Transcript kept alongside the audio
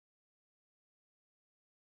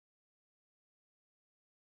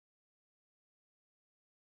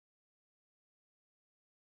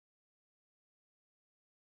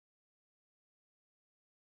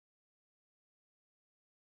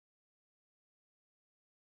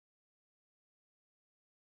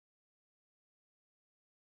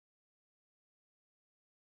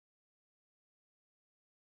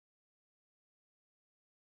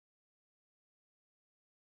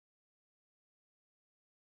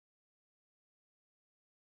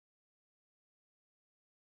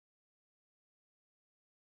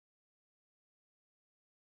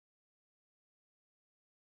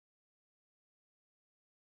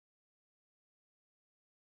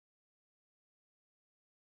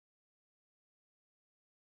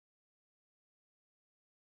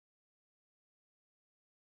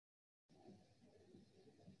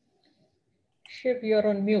Shiv, you're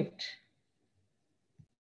on mute.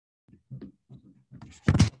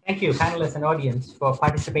 Thank you, panelists and audience, for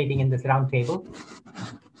participating in this roundtable.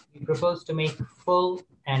 We propose to make full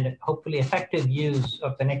and hopefully effective use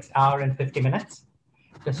of the next hour and 50 minutes.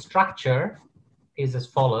 The structure is as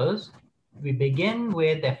follows. We begin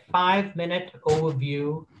with a 5-minute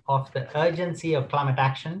overview of the urgency of climate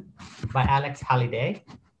action by Alex Halliday,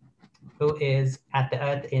 who is at the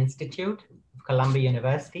Earth Institute of Columbia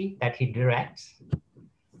University that he directs.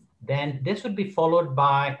 Then this would be followed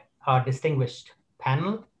by our distinguished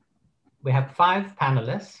panel. We have 5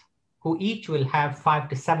 panelists who each will have 5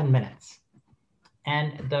 to 7 minutes.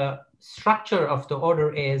 And the structure of the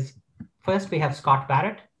order is, first we have Scott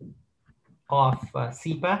Barrett of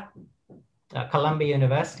CEPA, Columbia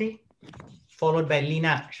University, followed by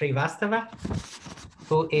Lina Srivastava,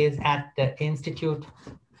 who is at the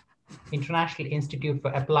International Institute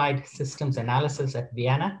for Applied Systems Analysis at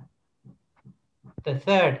Vienna. The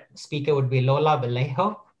third speaker would be Lola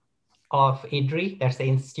Vallejo of IDRI, that's the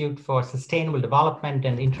Institute for Sustainable Development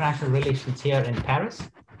and International Relations here in Paris,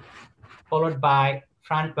 followed by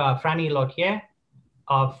Franny Lautier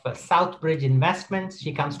of Southbridge Investments.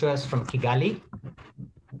 She comes to us from Kigali.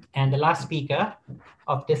 And the last speaker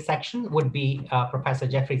of this section would be Professor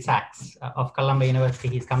Jeffrey Sachs of Columbia University.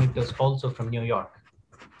 He's coming to us also from New York.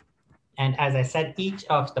 And as I said, each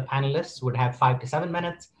of the panelists would have 5 to 7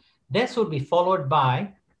 minutes. This would be followed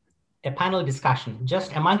by a panel discussion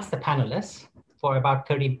just amongst the panelists for about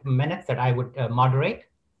 30 minutes that I would moderate.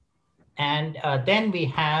 And then we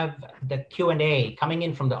have the Q&A coming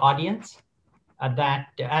in from the audience that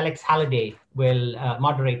Alex Halliday will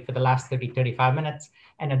moderate for the last 35 minutes.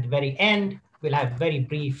 And at the very end, we'll have very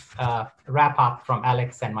brief wrap up from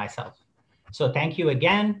Alex and myself. So thank you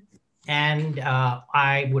again. And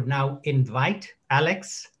I would now invite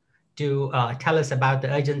Alex to tell us about the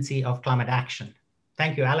urgency of climate action.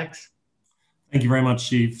 Thank you, Alex. Thank you very much,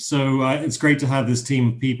 Chief. So it's great to have this team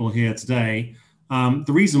of people here today. The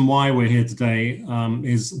reason why we're here today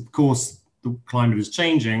is, of course, the climate is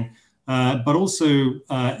changing, but also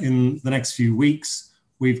in the next few weeks,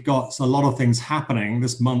 we've got a lot of things happening.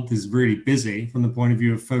 This month is really busy from the point of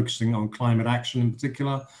view of focusing on climate action in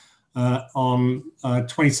particular. On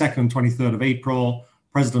 22nd and 23rd of April,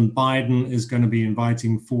 President Biden is going to be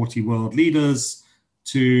inviting 40 world leaders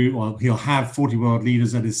to, well, he'll have 40 world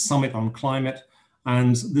leaders at his summit on climate.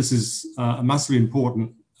 And this is a massively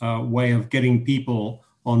important way of getting people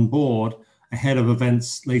on board ahead of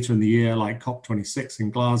events later in the year, like COP26 in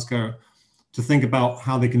Glasgow, to think about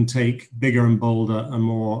how they can take bigger and bolder and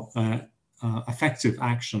more effective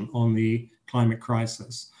action on the climate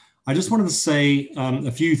crisis. I just wanted to say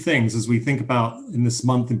a few things as we think about, in this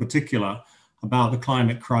month in particular, about the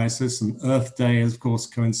climate crisis. And Earth Day, of course,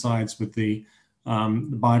 coincides with the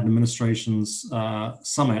Biden administration's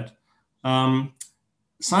summit.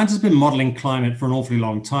 Science has been modeling climate for an awfully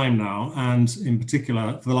long time now. And in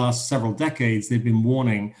particular, for the last several decades, they've been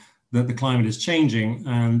warning that the climate is changing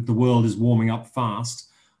and the world is warming up fast.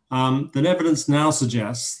 The evidence now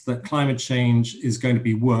suggests that climate change is going to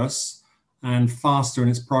be worse and faster in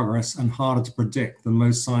its progress and harder to predict than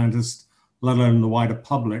most scientists, let alone the wider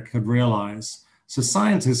public, had realized. So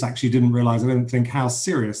scientists actually didn't realize, I don't think, how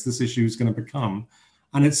serious this issue is going to become.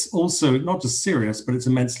 And it's also not just serious, but it's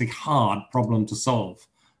an immensely hard problem to solve.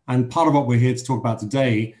 And part of what we're here to talk about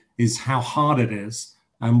today is how hard it is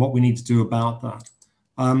and what we need to do about that.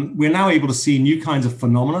 We're now able to see new kinds of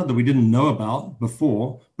phenomena that we didn't know about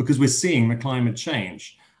before because we're seeing the climate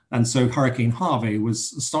change. And so Hurricane Harvey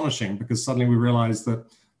was astonishing because suddenly we realized that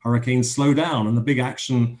hurricanes slow down and the big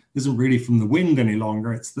action isn't really from the wind any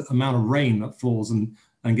longer. It's the amount of rain that falls and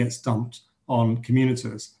gets dumped on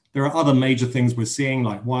communities. There are other major things we're seeing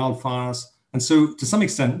like wildfires. And so to some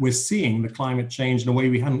extent, we're seeing the climate change in a way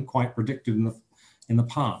we hadn't quite predicted in the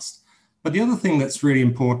past. But the other thing that's really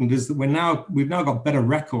important is that we've now got better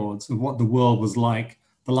records of what the world was like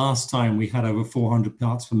the last time we had over 400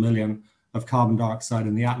 parts per million of carbon dioxide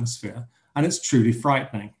in the atmosphere. And it's truly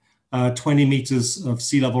frightening. 20 meters of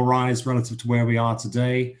sea level rise relative to where we are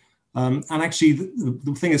today. And actually,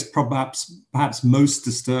 the thing that's perhaps most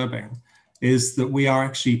disturbing is that we are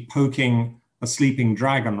actually poking a sleeping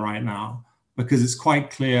dragon right now, because it's quite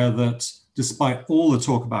clear that despite all the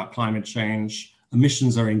talk about climate change,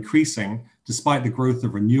 emissions are increasing, despite the growth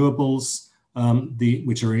of renewables,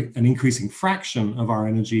 which are an increasing fraction of our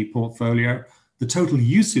energy portfolio. The total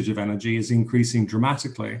usage of energy is increasing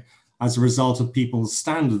dramatically as a result of people's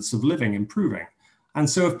standards of living improving. And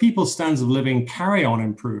so if people's standards of living carry on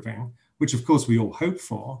improving, which of course we all hope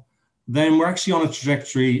for, then we're actually on a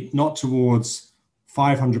trajectory not towards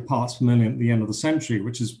 500 parts per million at the end of the century,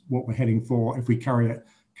 which is what we're heading for if we carry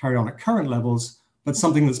on at current levels, but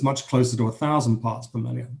something that's much closer to 1,000 parts per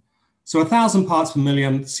million. So 1,000 parts per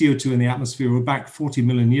million CO2 in the atmosphere were back 40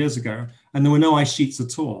 million years ago, and there were no ice sheets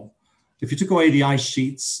at all. If you took away the ice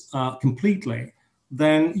sheets completely,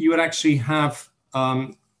 then you would actually have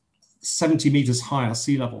 70 meters higher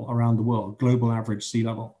sea level around the world, global average sea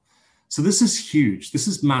level. So this is huge, this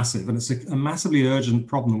is massive, and it's a massively urgent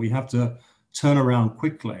problem that we have to turn around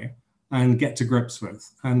quickly and get to grips with.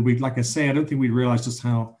 And like I say, I don't think we realize just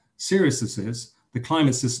how serious this is. The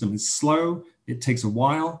climate system is slow, it takes a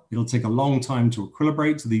while, it'll take a long time to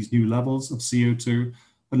equilibrate to these new levels of CO2,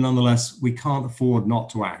 but nonetheless, we can't afford not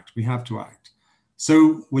to act, we have to act.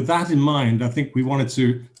 So with that in mind, I think we wanted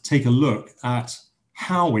to take a look at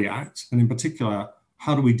how we act, and in particular,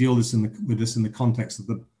 how do we deal with this in the context of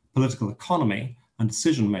the political economy and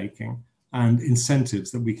decision-making and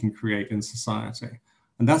incentives that we can create in society.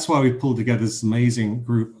 And that's why we've pulled together this amazing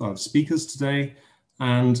group of speakers today.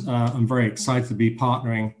 And I'm very excited to be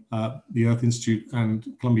partnering the Earth Institute and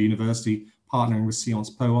Columbia University, partnering with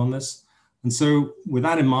Sciences Po on this. And so with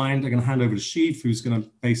that in mind, I'm going to hand over to Shiv, who's going to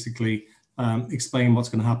basically explain what's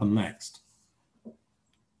going to happen next.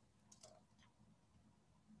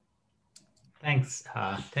 Thanks.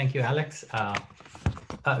 Thank you, Alex.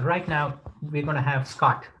 Right now, we're going to have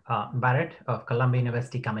Scott Barrett of Columbia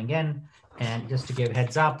University coming in. And just to give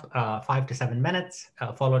heads up, 5 to 7 minutes,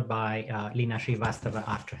 followed by Lina Srivastava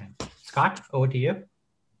after him. Scott, over to you.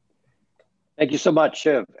 Thank you so much,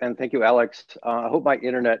 Shiv. And thank you, Alex. I hope my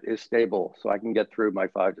internet is stable so I can get through my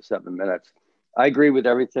 5 to 7 minutes. I agree with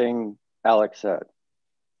everything Alex said.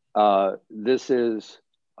 This is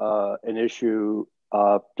an issue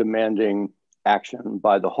demanding action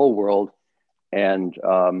by the whole world, and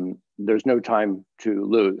there's no time to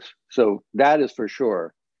lose. So that is for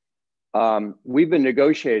sure. We've been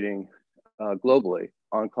negotiating globally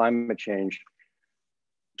on climate change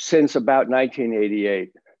since about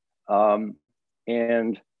 1988.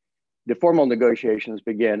 And the formal negotiations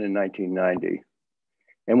began in 1990.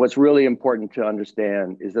 And what's really important to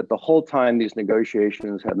understand is that the whole time these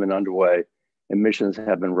negotiations have been underway, emissions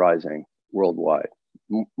have been rising worldwide.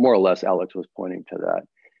 More or less, Alex was pointing to that.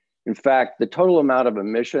 In fact, the total amount of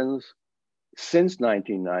emissions since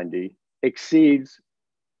 1990 exceeds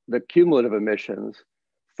the cumulative emissions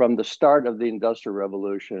from the start of the Industrial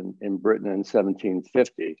Revolution in Britain in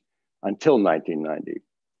 1750 until 1990.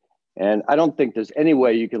 And I don't think there's any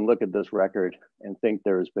way you can look at this record and think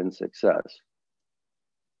there has been success.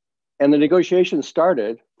 And the negotiations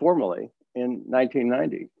started formally in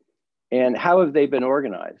 1990. And how have they been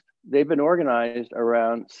organized? They've been organized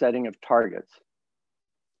around setting of targets.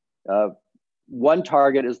 One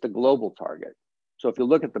target is the global target. So if you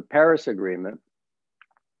look at the Paris Agreement,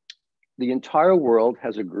 the entire world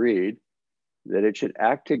has agreed that it should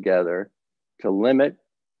act together to limit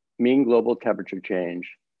mean global temperature change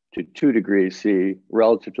to 2 degrees C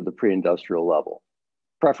relative to the pre-industrial level,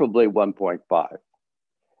 preferably 1.5.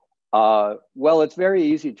 Well, it's very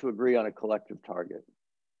easy to agree on a collective target,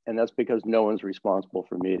 and that's because no one's responsible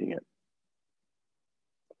for meeting it.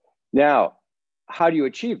 Now, how do you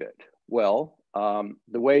achieve it? Well,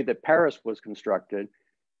 the way that Paris was constructed,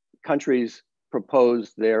 countries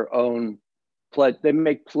propose their own pledge. They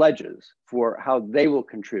make pledges for how they will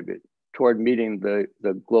contribute toward meeting the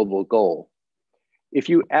global goal. If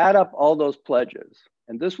you add up all those pledges,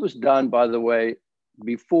 and this was done, by the way,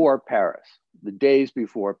 before Paris, the days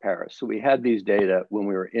before Paris. So we had these data when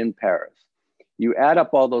we were in Paris. You add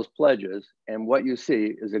up all those pledges, and what you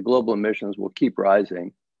see is that global emissions will keep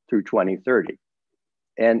rising through 2030.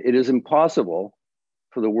 And it is impossible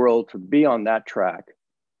for the world to be on that track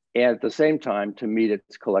and at the same time to meet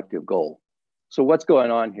its collective goal. So what's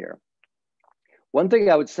going on here? One thing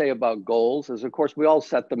I would say about goals is, of course, we all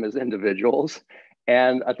set them as individuals.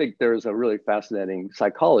 And I think there's a really fascinating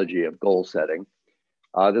psychology of goal setting.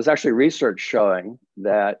 There's actually research showing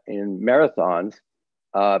that in marathons,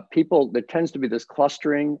 there tends to be this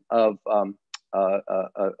clustering of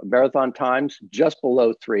marathon times just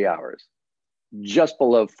below 3 hours, just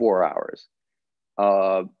below 4 hours.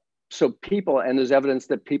 So people, and there's evidence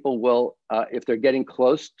that people will, if they're getting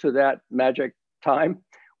close to that magic time,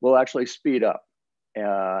 will actually speed up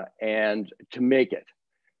and to make it.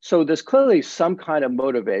 So there's clearly some kind of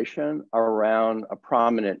motivation around a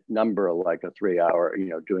prominent number, like a 3 hour,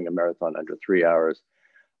 doing a marathon under 3 hours.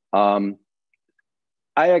 I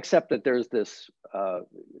accept that there's this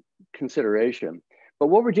consideration, but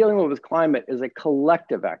what we're dealing with climate is a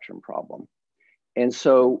collective action problem. And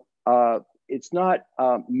so it's not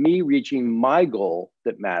me reaching my goal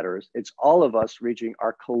that matters, it's all of us reaching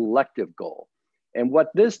our collective goal. And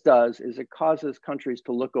what this does is it causes countries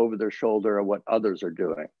to look over their shoulder at what others are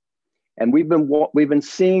doing. And we've been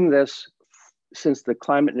seeing this since the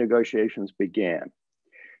climate negotiations began.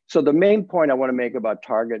 So the main point I want to make about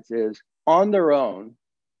targets is, on their own,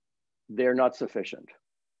 they're not sufficient.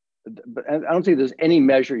 But I don't think there's any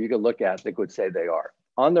measure you could look at that could say they are.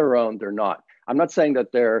 On their own, they're not. I'm not saying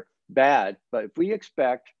that they're bad, but if we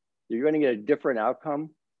expect that you're going to get a different outcome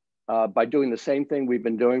by doing the same thing we've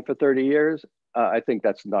been doing for 30 years, I think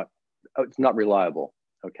it's not reliable.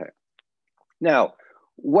 Okay. Now,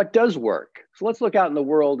 what does work? So let's look out in the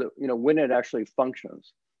world, when it actually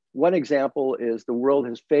functions. One example is the world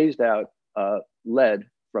has phased out lead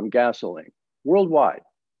from gasoline worldwide,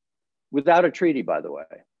 without a treaty, by the way.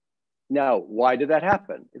 Now, why did that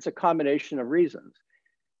happen? It's a combination of reasons.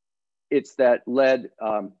 It's that lead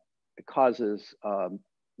causes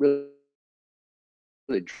really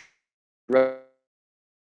lead.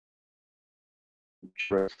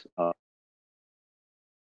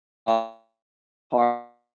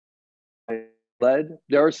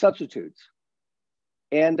 There are substitutes.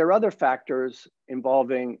 And there are other factors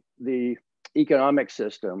involving the economic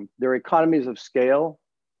system. There are economies of scale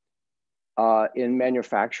in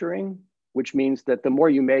manufacturing, which means that the more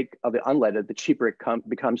you make of the unleaded, the cheaper it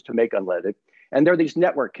becomes to make unleaded. And there are these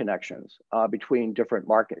network connections between different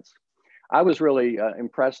markets. I was really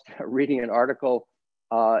impressed reading an article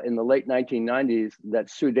in the late 1990s that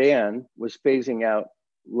Sudan was phasing out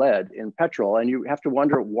lead in petrol. And you have to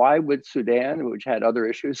wonder, why would Sudan, which had other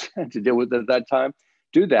issues to deal with at that time,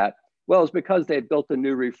 do that? Well, it's because they built a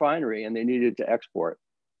new refinery and they needed to export.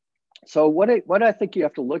 So what I think you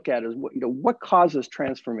have to look at is what causes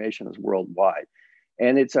transformations worldwide,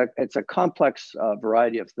 and it's a complex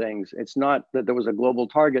variety of things. It's not that there was a global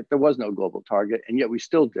target; there was no global target, and yet we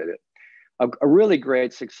still did it. A really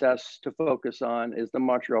great success to focus on is the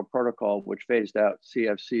Montreal Protocol, which phased out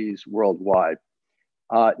CFCs worldwide.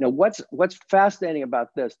 Now, what's fascinating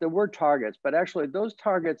about this? There were targets, but actually those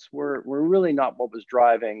targets were really not what was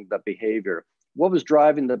driving the behavior. What was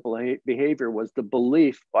driving the behavior was the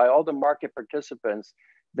belief by all the market participants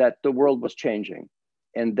that the world was changing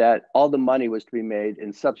and that all the money was to be made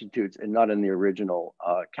in substitutes and not in the original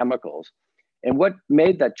chemicals. And what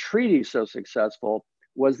made that treaty so successful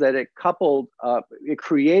was that it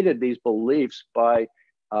created these beliefs by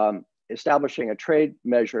establishing a trade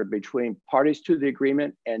measure between parties to the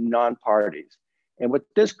agreement and non-parties. And what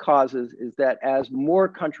this causes is that as more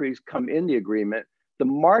countries come in the agreement, the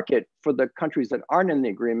market for the countries that aren't in the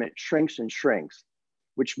agreement shrinks and shrinks,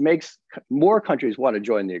 which makes more countries want to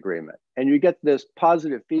join the agreement. And you get this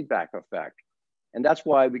positive feedback effect. And that's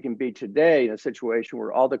why we can be today in a situation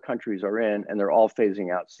where all the countries are in and they're all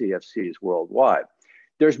phasing out CFCs worldwide.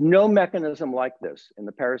 There's no mechanism like this in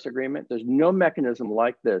the Paris Agreement. There's no mechanism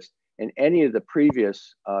like this in any of the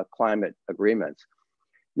previous climate agreements.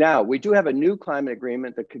 Now, we do have a new climate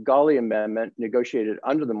agreement, the Kigali Amendment, negotiated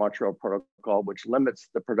under the Montreal Protocol, which limits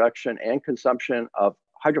the production and consumption of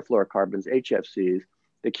hydrofluorocarbons, HFCs.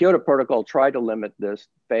 The Kyoto Protocol tried to limit this,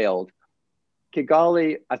 failed.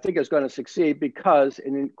 Kigali, I think, is going to succeed because it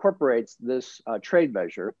incorporates this trade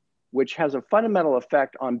measure, which has a fundamental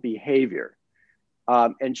effect on behavior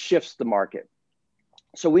and shifts the market.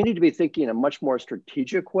 So we need to be thinking in a much more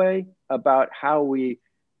strategic way about how we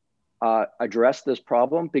address this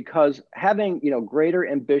problem, because having greater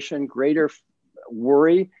ambition, greater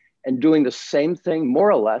worry, and doing the same thing more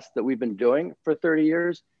or less that we've been doing for 30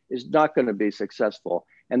 years is not going to be successful.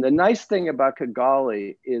 And the nice thing about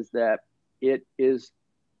Kigali is that it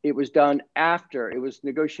was done after, it was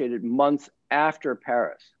negotiated months after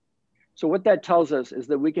Paris. So what that tells us is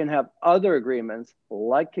that we can have other agreements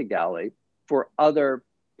like Kigali for other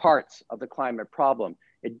parts of the climate problem.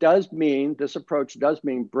 It does mean, this approach does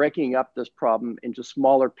mean breaking up this problem into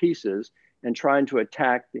smaller pieces and trying to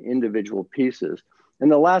attack the individual pieces.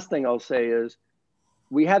 And the last thing I'll say is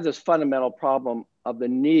we have this fundamental problem of the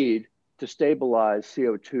need to stabilize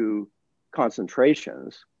CO2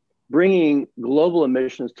 concentrations, bringing global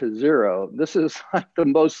emissions to zero. This is like the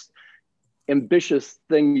most ambitious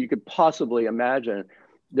thing you could possibly imagine.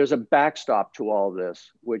 There's a backstop to all this,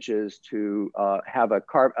 which is to have a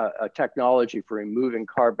technology for removing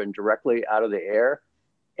carbon directly out of the air.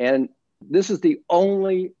 And this is the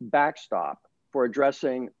only backstop for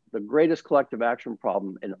addressing the greatest collective action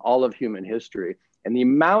problem in all of human history. And the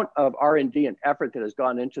amount of R&D and effort that has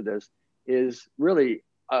gone into this is really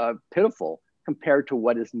pitiful compared to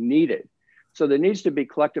what is needed. So there needs to be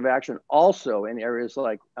collective action also in areas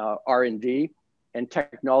like R&D and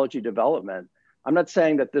technology development. I'm not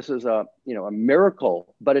saying that this is a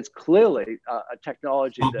miracle, but it's clearly a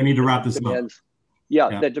technology that we need to wrap this up.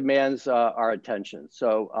 Yeah, that demands our attention.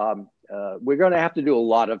 So we're going to have to do a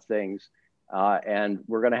lot of things, and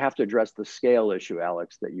we're going to have to address the scale issue,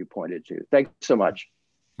 Alex, that you pointed to. Thanks so much.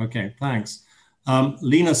 Okay, thanks.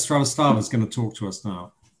 Lena Stravostava is going to talk to us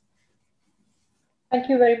now. Thank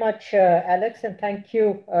you very much, Alex, and thank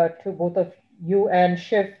you to both of you and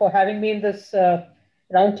Shiv for having me in this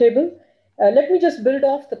roundtable. Let me just build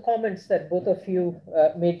off the comments that both of you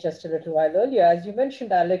made just a little while earlier. As you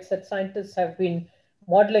mentioned, Alex, that scientists have been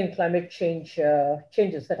modeling climate change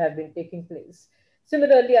changes that have been taking place.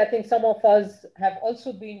 Similarly, I think some of us have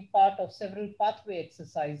also been part of several pathway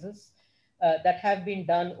exercises that have been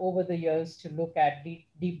done over the years to look at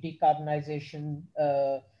deep decarbonization,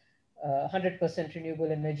 100%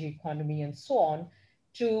 renewable energy economy, and so on,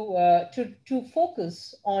 to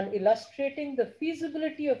focus on illustrating the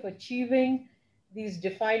feasibility of achieving these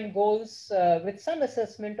defined goals with some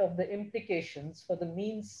assessment of the implications for the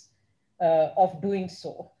means of doing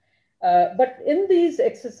so. But in these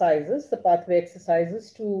exercises, the pathway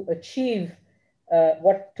exercises to achieve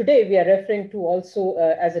what today we are referring to also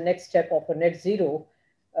as a next step of a net zero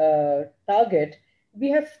target, we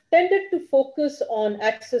have tended to focus on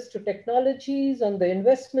access to technologies, on the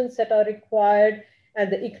investments that are required, and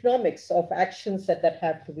the economics of actions that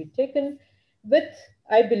have to be taken with,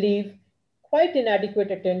 I believe, quite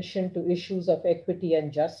inadequate attention to issues of equity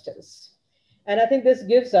and justice. And I think this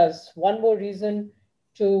gives us one more reason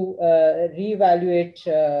to reevaluate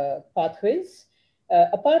pathways.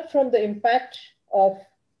 Apart from the impact of,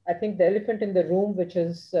 I think, the elephant in the room, which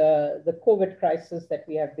is the COVID crisis that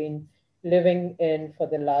we have been living in for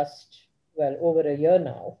the last, well, over a year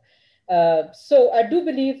now. So I do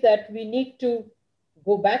believe that we need to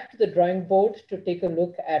go back to the drawing board to take a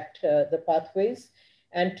look at the pathways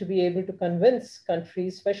and to be able to convince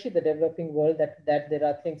countries, especially the developing world, that there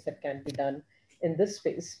are things that can be done in this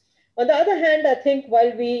space. On the other hand, I think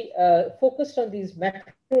while we focused on these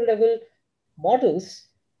macro level models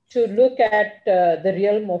to look at the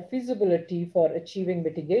realm of feasibility for achieving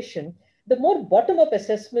mitigation, the more bottom-up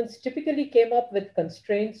assessments typically came up with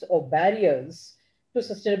constraints or barriers to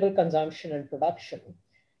sustainable consumption and production,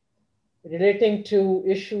 relating to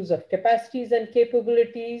issues of capacities and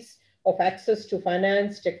capabilities, of access to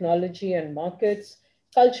finance, technology and markets,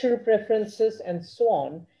 cultural preferences, and so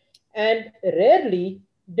on. And rarely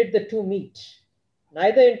did the two meet,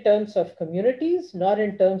 neither in terms of communities, nor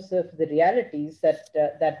in terms of the realities that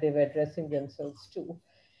they were addressing themselves to.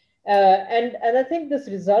 And I think this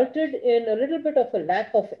resulted in a little bit of a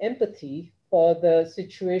lack of empathy for the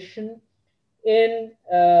situation in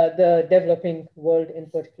the developing world, in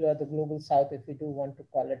particular the global south, if we do want to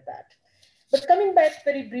call it that. But coming back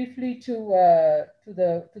very briefly to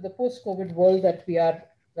the post-COVID world that we are,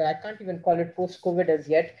 well, I can't even call it post-COVID as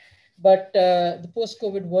yet, but the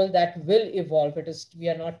post-COVID world that will evolve, we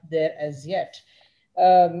are not there as yet.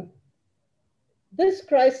 This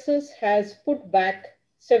crisis has put back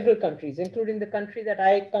several countries, including the country that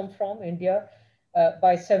I come from, India,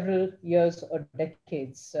 by several years or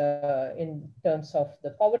decades in terms of the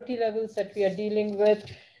poverty levels that we are dealing with,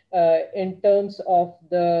 in terms of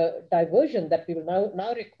the diversion that we will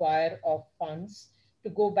now require of funds to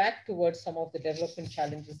go back towards some of the development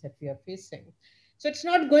challenges that we are facing. So it's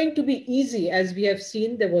not going to be easy, as we have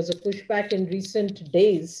seen. There was a pushback in recent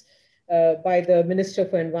days by the Minister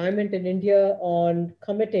for Environment in India on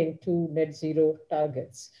committing to net zero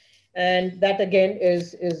targets. And that again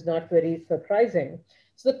is not very surprising.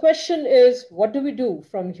 So the question is, what do we do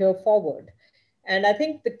from here forward? And I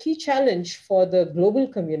think the key challenge for the global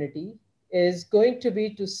community is going to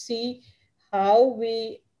be to see how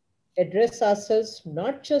we address ourselves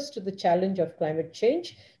not just to the challenge of climate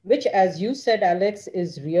change, which, as you said, Alex,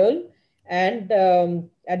 is real and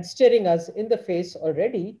staring us in the face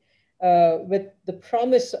already, with the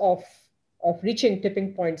promise of reaching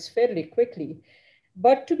tipping points fairly quickly,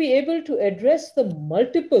 but to be able to address the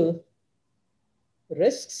multiple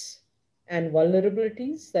risks and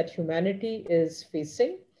vulnerabilities that humanity is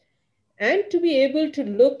facing, and to be able to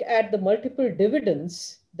look at the multiple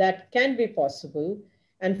dividends that can be possible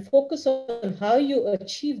and focus on how you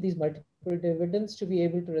achieve these multiple dividends to be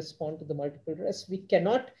able to respond to the multiple risks. We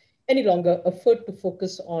cannot any longer afford to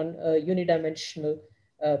focus on a unidimensional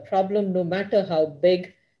problem, no matter how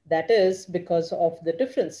big that is, because of the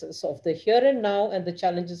differences of the here and now and the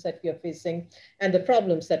challenges that we are facing and the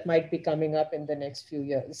problems that might be coming up in the next few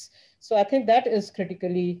years. So I think that is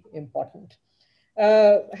critically important.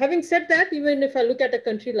 Having said that, even if I look at a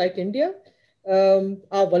country like India,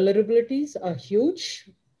 our vulnerabilities are huge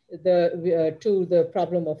to the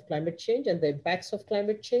problem of climate change and the impacts of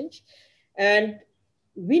climate change. And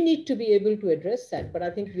we need to be able to address that. But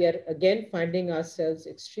I think we are again finding ourselves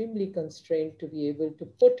extremely constrained to be able to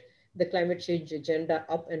put the climate change agenda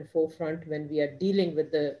up and forefront when we are dealing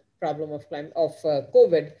with the problem of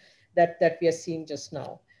COVID that we are seeing just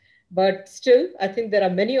now. But still, I think there are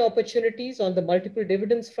many opportunities on the multiple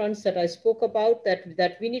dividends fronts that I spoke about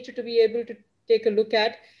that we need to be able to take a look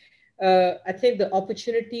at. I think the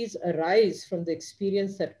opportunities arise from the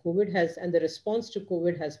experience that COVID has and the response to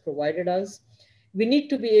COVID has provided us. We need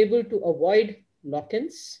to be able to avoid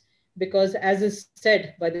lock-ins because, as is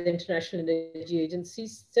said by the International Energy Agency,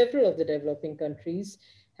 several of the developing countries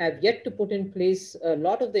have yet to put in place a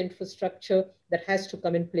lot of the infrastructure that has to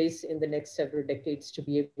come in place in the next several decades to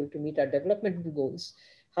be able to meet our development goals.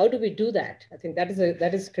 How do we do that? I think that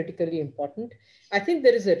is critically important. I think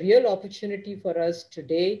there is a real opportunity for us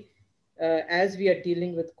today, as we are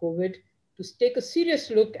dealing with COVID, to take a serious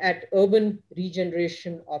look at urban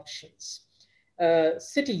regeneration options.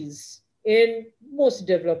 Cities in most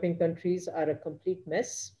developing countries are a complete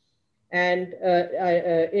mess and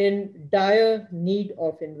in dire need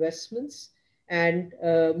of investments and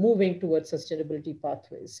moving towards sustainability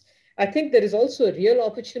pathways. I think there is also a real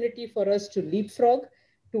opportunity for us to leapfrog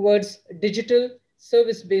towards digital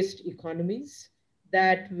service-based economies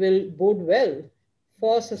that will bode well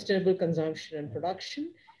for sustainable consumption and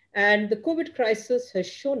production. And the COVID crisis has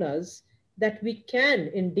shown us that we can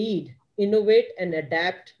indeed innovate and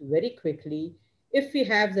adapt very quickly if we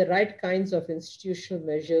have the right kinds of institutional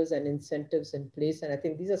measures and incentives in place. And I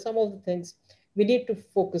think these are some of the things we need to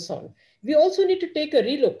focus on. We also need to take a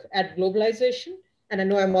relook at globalization. And I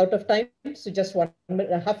know I'm out of time, so just half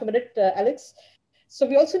a minute, Alex. So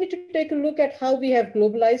we also need to take a look at how we have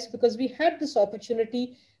globalized, because we had this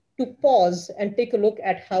opportunity to pause and take a look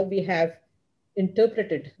at how we have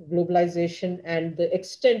interpreted globalization and the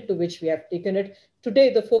extent to which we have taken it.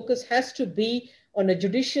 Today, the focus has to be on a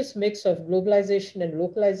judicious mix of globalization and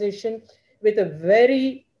localization with a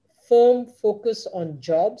very firm focus on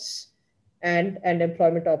jobs and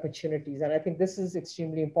employment opportunities. And I think this is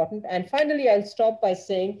extremely important. And finally, I'll stop by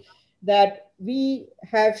saying that we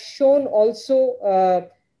have shown also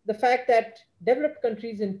the fact that developed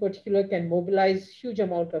countries in particular can mobilize huge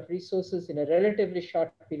amount of resources in a relatively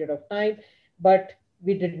short period of time. But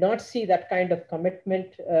we did not see that kind of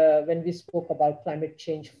commitment when we spoke about climate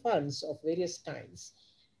change funds of various kinds.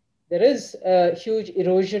 There is a huge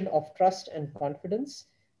erosion of trust and confidence.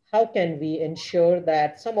 How can we ensure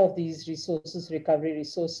that some of these resources, recovery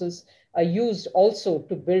resources, are used also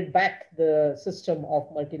to build back the system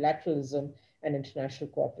of multilateralism and international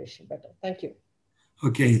cooperation better? Thank you.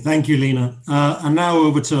 Okay, thank you, Lena. And now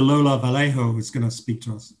over to Lola Vallejo, who's going to speak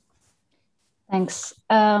to us. Thanks.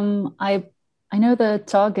 I know the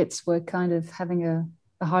targets were kind of having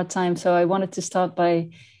a hard time, so I wanted to start by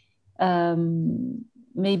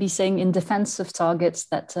maybe saying in defense of targets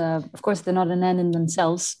that, of course, they're not an end in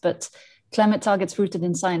themselves, but climate targets rooted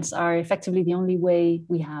in science are effectively the only way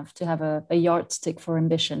we have to have a yardstick for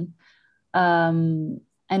ambition. And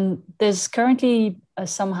there's currently a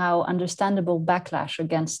somehow understandable backlash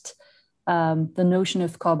against the notion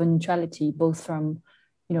of carbon neutrality, both from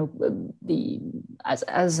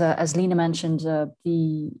as Lena mentioned,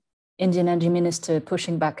 the Indian energy minister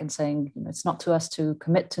pushing back and saying, it's not to us to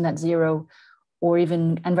commit to net zero, or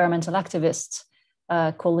even environmental activists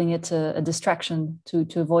calling it a distraction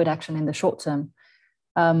to avoid action in the short term.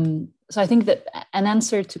 So I think that an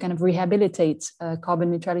answer to kind of rehabilitate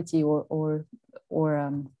carbon neutrality or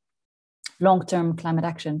long-term climate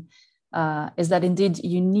action is that indeed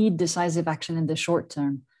you need decisive action in the short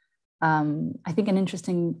term. I think an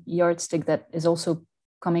interesting yardstick that is also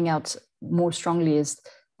coming out more strongly is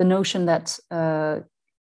the notion that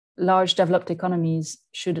large developed economies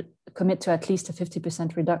should commit to at least a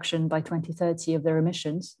 50% reduction by 2030 of their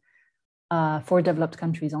emissions for developed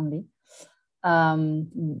countries only,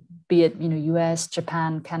 be it US,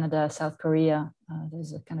 Japan, Canada, South Korea.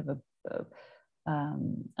 There's a kind of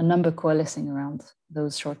a number coalescing around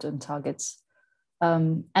those short-term targets.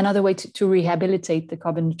 Another way to rehabilitate the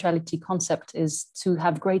carbon neutrality concept is to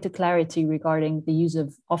have greater clarity regarding the use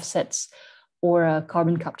of offsets or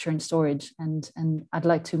carbon capture and storage. And I'd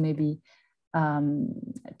like to maybe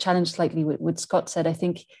challenge slightly what Scott said. I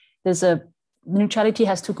think neutrality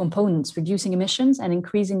has two components: reducing emissions and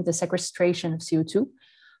increasing the sequestration of CO2.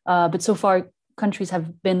 But so far, countries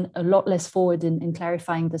have been a lot less forward in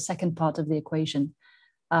clarifying the second part of the equation.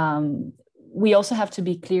 We also have to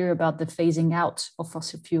be clear about the phasing out of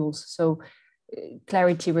fossil fuels. So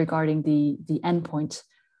clarity regarding the endpoint.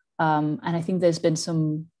 And I think there's been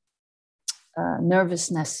some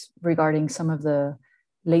nervousness regarding some of the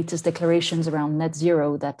latest declarations around net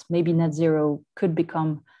zero, that maybe net zero could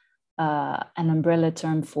become an umbrella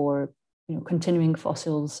term for continuing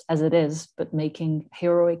fossils as it is, but making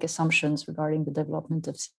heroic assumptions regarding the development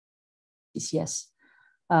of CCS.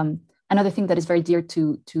 Another thing that is very dear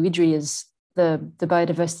to IDRI is the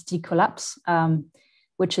biodiversity collapse,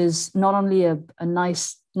 which is not only a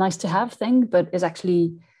nice to have thing, but is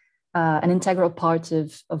actually an integral part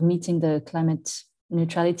of meeting the climate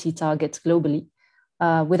neutrality targets globally.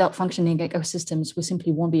 Without functioning ecosystems, we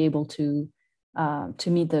simply won't be able to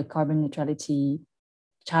meet the carbon neutrality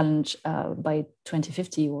challenge by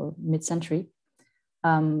 2050 or mid-century.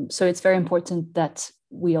 So it's very important that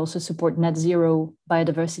we also support net zero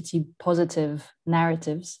biodiversity positive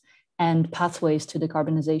narratives and pathways to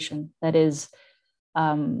decarbonization. That is,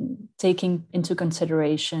 taking into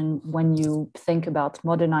consideration when you think about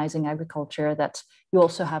modernizing agriculture, that you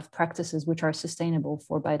also have practices which are sustainable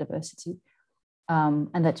for biodiversity,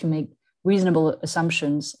 and that you make reasonable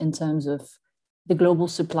assumptions in terms of the global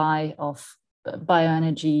supply of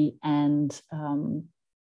bioenergy and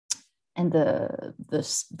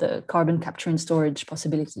the carbon capture and storage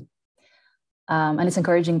possibility. And it's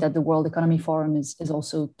encouraging that the World Economic Forum is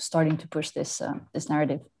also starting to push this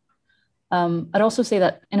narrative. I'd also say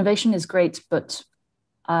that innovation is great, but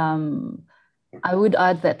I would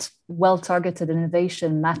add that well-targeted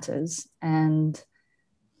innovation matters. And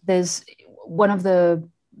there's one of the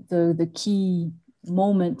key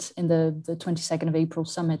moments in the 22nd of April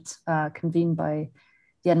summit convened by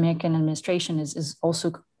the American administration is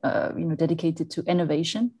also dedicated to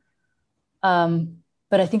innovation.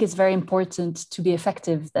 But I think it's very important to be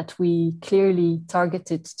effective that we clearly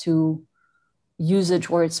target it to usage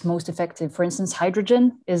where it's most effective. For instance,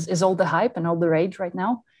 hydrogen is all the hype and all the rage right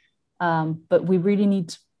now. But we really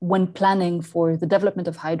need, when planning for the development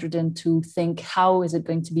of hydrogen, to think how is it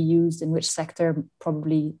going to be used, in which sector,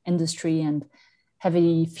 probably industry and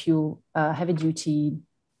heavy duty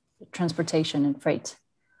transportation and freight.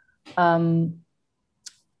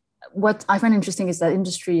 What I find interesting is that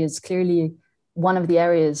industry is clearly one of the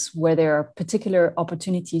areas where there are particular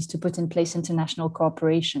opportunities to put in place international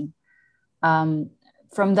cooperation.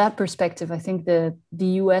 From that perspective, I think the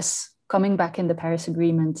US coming back in the Paris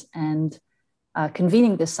Agreement and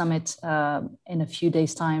convening this summit in a few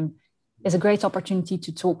days' time is a great opportunity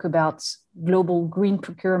to talk about global green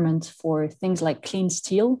procurement for things like clean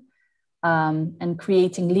steel, and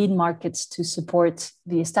creating lead markets to support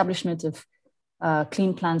the establishment of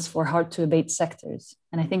clean plants for hard to abate sectors.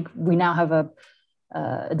 And I think we now have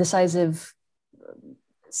a decisive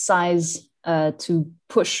size to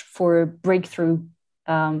push for breakthrough,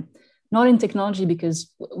 not in technology,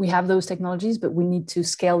 because we have those technologies, but we need to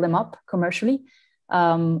scale them up commercially.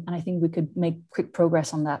 And I think we could make quick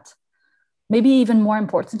progress on that. Maybe even more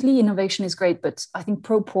importantly, innovation is great, but I think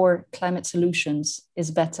pro-poor climate solutions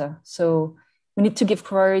is better. So we need to give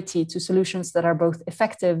priority to solutions that are both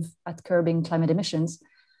effective at curbing climate emissions,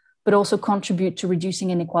 but also contribute to reducing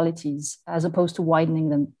inequalities as opposed to widening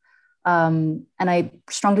them. And I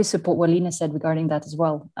strongly support what Lina said regarding that as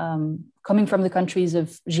well. Coming from the countries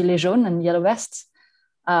of Gilets jaunes and yellow vests,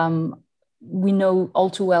 we know all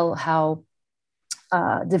too well how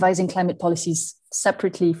devising climate policies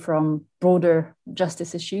separately from broader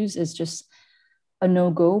justice issues is just a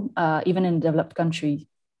no-go, even in a developed country.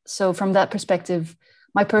 So from that perspective,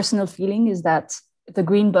 my personal feeling is that the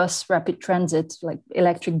green bus rapid transit, like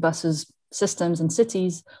electric buses systems in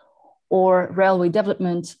cities, or railway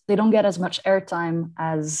development, they don't get as much airtime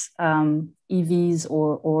as EVs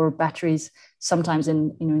or batteries sometimes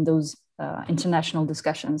in those international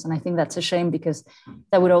discussions. And I think that's a shame, because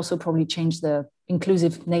that would also probably change the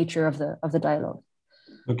inclusive nature of the dialogue.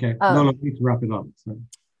 Okay, no, I need to wrap it up. So.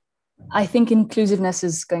 I think inclusiveness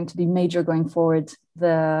is going to be major going forward.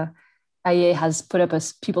 The IEA has put up a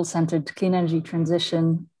people-centered clean energy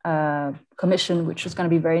transition commission, which is going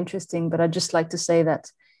to be very interesting. But I'd just like to say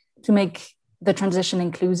that to make the transition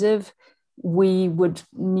inclusive, we would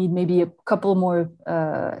need maybe a couple more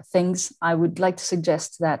things. I would like to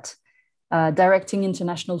suggest that directing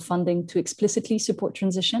international funding to explicitly support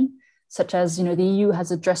transition, such as the EU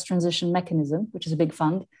has a just transition mechanism, which is a big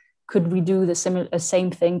fund. Could we do the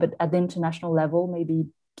same thing, but at the international level, maybe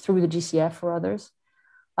through the GCF or others?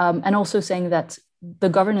 And also saying that the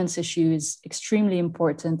governance issue is extremely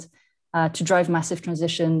important to drive massive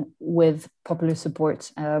transition with popular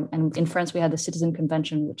support. And in France, we had the Citizen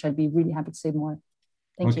Convention, which I'd be really happy to say more.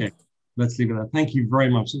 Thank you. Okay, let's leave it there. Thank you very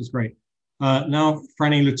much. It was great. Now,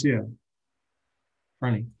 Franny Luthier.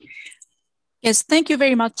 Franny. Yes, thank you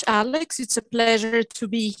very much, Alex. It's a pleasure to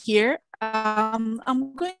be here. I'm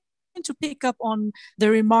going to pick up on the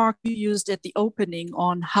remark you used at the opening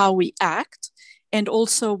on how we act, and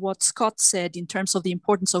also what Scott said in terms of the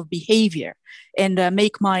importance of behavior, and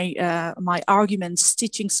make my arguments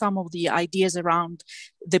stitching some of the ideas around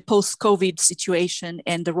the post-COVID situation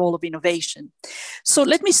and the role of innovation. So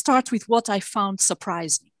let me start with what I found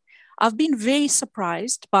surprising. I've been very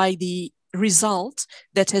surprised by the result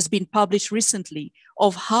that has been published recently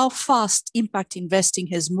of how fast impact investing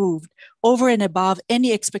has moved over and above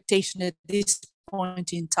any expectation at this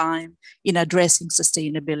point in time in addressing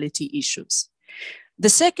sustainability issues. The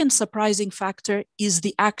second surprising factor is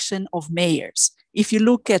the action of mayors. If you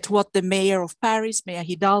look at what the mayor of Paris, Mayor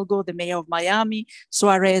Hidalgo, the mayor of Miami,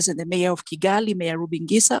 Suarez, and the mayor of Kigali, Mayor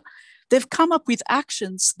Rubingisa, they've come up with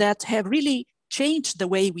actions that have really changed the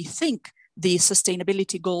way we think the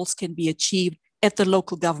sustainability goals can be achieved at the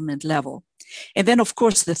local government level. And then, of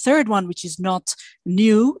course, the third one, which is not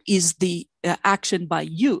new, is the action by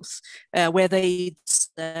youth, whether it's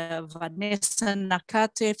Vanessa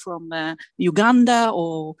Nakate from Uganda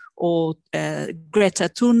or Greta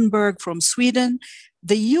Thunberg from Sweden.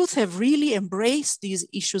 The youth have really embraced these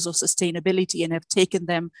issues of sustainability and have taken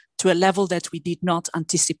them to a level that we did not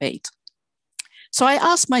anticipate. So I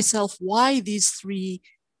asked myself, why these three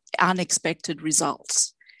unexpected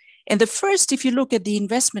results? And the first, if you look at the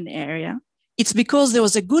investment area, it's because there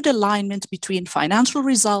was a good alignment between financial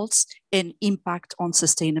results and impact on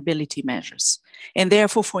sustainability measures. And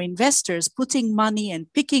therefore, for investors, putting money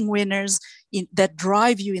and picking winners that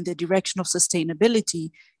drive you in the direction of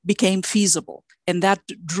sustainability became feasible. And that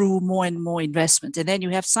drew more and more investment. And then you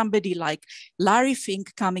have somebody like Larry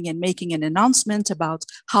Fink coming and making an announcement about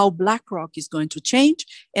how BlackRock is going to change.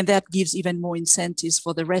 And that gives even more incentives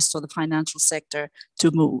for the rest of the financial sector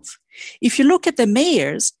to move. If you look at the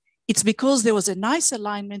mayors, it's because there was a nice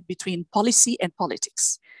alignment between policy and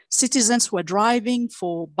politics. Citizens were driving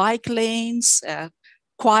for bike lanes,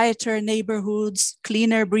 quieter neighborhoods,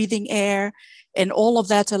 cleaner breathing air, and all of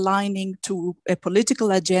that aligning to a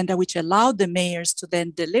political agenda which allowed the mayors to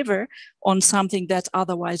then deliver on something that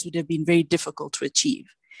otherwise would have been very difficult to achieve.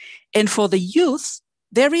 And for the youth,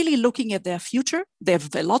 they're really looking at their future. They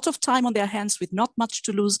have a lot of time on their hands with not much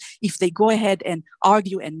to lose if they go ahead and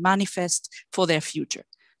argue and manifest for their future.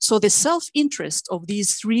 So the self-interest of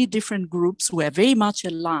these three different groups were very much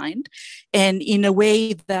aligned, and in a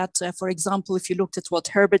way that, for example, if you looked at what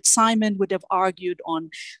Herbert Simon would have argued on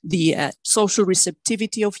the social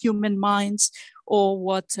receptivity of human minds, or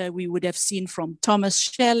what we would have seen from Thomas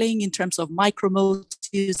Schelling in terms of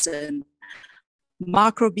micromotives and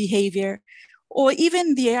macro behavior, or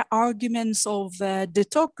even the arguments of de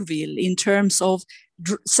Tocqueville in terms of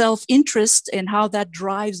self-interest and how that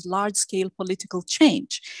drives large-scale political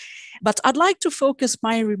change. But I'd like to focus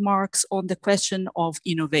my remarks on the question of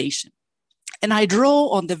innovation. And I draw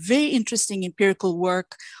on the very interesting empirical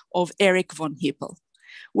work of Eric von Hippel,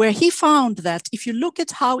 where he found that if you look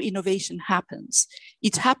at how innovation happens,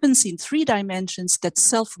 it happens in three dimensions that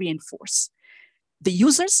self-reinforce. The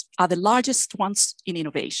users are the largest ones in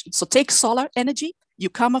innovation. So take solar energy, you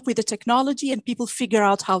come up with a technology and people figure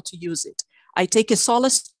out how to use it. I take a solar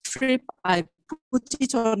strip, I put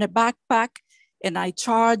it on a backpack, and I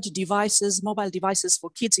charge devices, mobile devices for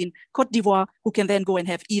kids in Cote d'Ivoire who can then go and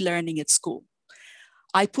have e-learning at school.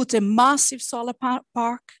 I put a massive solar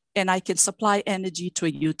park and I can supply energy to a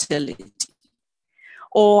utility.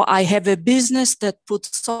 Or I have a business that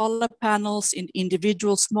puts solar panels in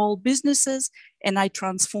individual small businesses and I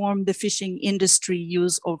transform the fishing industry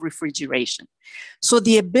use of refrigeration. So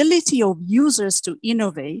the ability of users to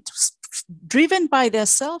innovate, driven by their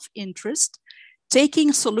self-interest,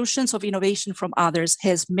 taking solutions of innovation from others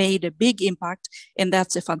has made a big impact, and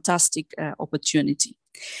that's a fantastic opportunity.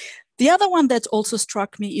 The other one that also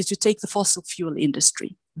struck me is you take the fossil fuel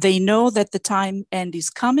industry. They know that the time end is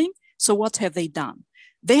coming, so what have they done?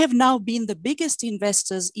 They have now been the biggest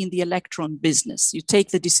investors in the electron business. You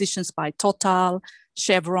take the decisions by Total,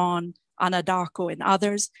 Chevron, Anadarko, and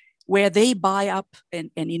others, where they buy up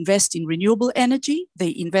and invest in renewable energy,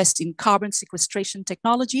 they invest in carbon sequestration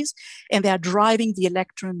technologies, and they are driving the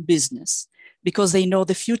electron business because they know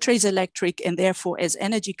the future is electric, and therefore as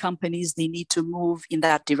energy companies, they need to move in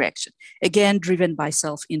that direction, again, driven by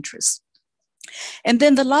self-interest. And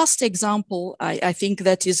then the last example, I think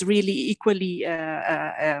that is really equally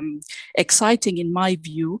exciting in my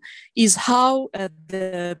view, is how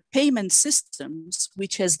the payment systems,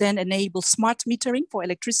 which has then enabled smart metering for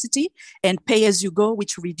electricity and pay as you go,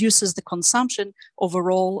 which reduces the consumption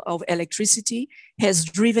overall of electricity, has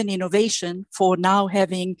driven innovation for now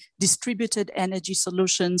having distributed energy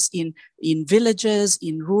solutions in villages,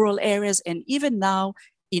 in rural areas, and even now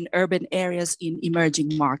in urban areas in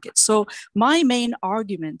emerging markets. So my main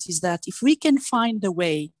argument is that if we can find a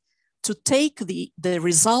way to take the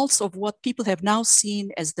results of what people have now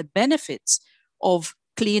seen as the benefits of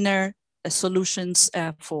cleaner solutions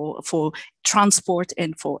for transport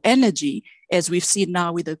and for energy, as we've seen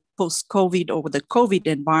now with the post-COVID or the COVID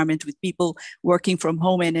environment, with people working from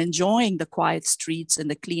home and enjoying the quiet streets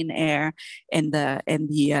and the clean air and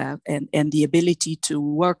the ability to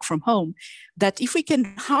work from home, that if we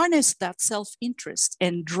can harness that self-interest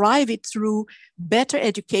and drive it through better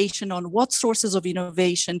education on what sources of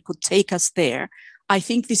innovation could take us there, I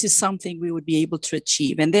think this is something we would be able to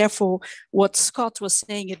achieve. And therefore, what Scott was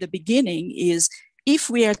saying at the beginning is, if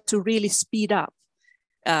we are to really speed up,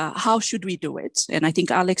 how should we do it? And I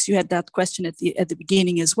think, Alex, you had that question at the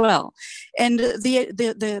beginning as well. And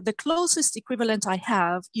the closest equivalent I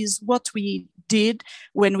have is what we did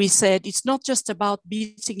when we said it's not just about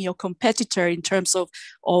beating your competitor in terms of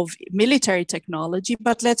military technology,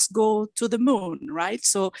 but let's go to the moon, right?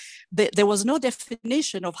 So there was no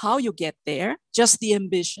definition of how you get there, just the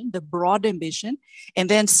ambition, the broad ambition, and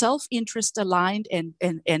then self-interest aligned,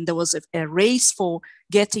 and there was a race for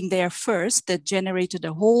getting there first that generated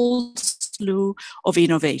a whole slew of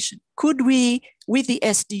innovation. Could we, with the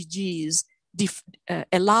SDGs,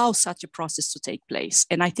 allow such a process to take place?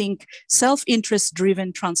 And I think self-interest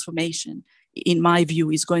driven transformation, in my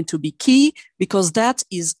view, is going to be key, because that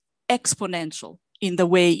is exponential in the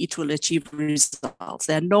way it will achieve results.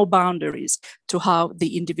 There are no boundaries to how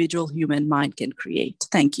the individual human mind can create.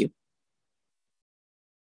 Thank you.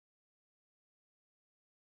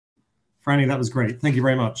 Franny, that was great. Thank you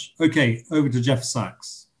very much. Okay, over to Jeff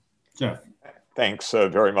Sachs. Jeff. Thanks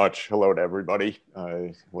very much. Hello to everybody.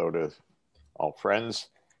 Hello to all friends.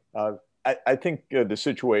 I think the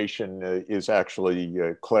situation is actually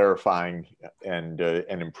clarifying and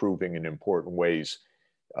improving in important ways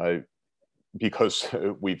because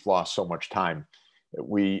we've lost so much time.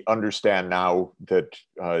 We understand now that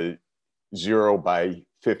 0 by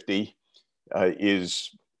 50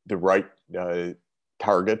 is the right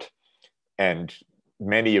target. And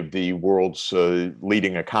many of the world's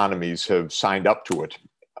leading economies have signed up to it.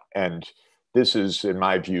 And this is, in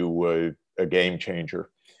my view, a game changer.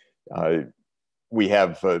 We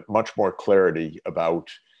have much more clarity about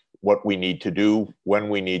what we need to do, when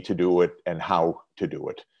we need to do it, and how to do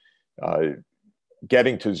it.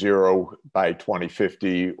 Getting to 0 by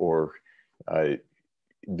 2050 or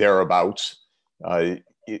thereabouts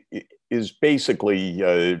is basically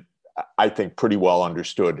I think pretty well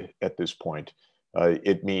understood at this point.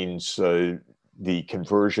 It means the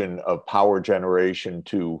conversion of power generation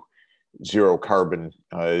to zero carbon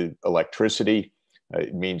electricity.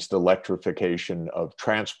 It means the electrification of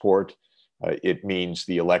transport. It means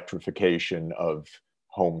the electrification of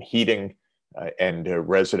home heating and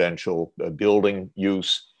residential building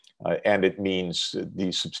use. And it means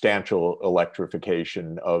the substantial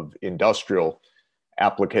electrification of industrial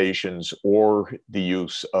applications or the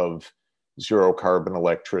use of zero carbon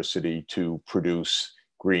electricity to produce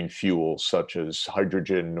green fuels such as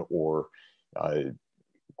hydrogen or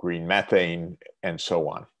green methane and so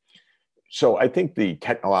on. So I think the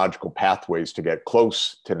technological pathways to get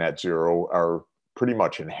close to net zero are pretty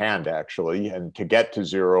much in hand, actually, and to get to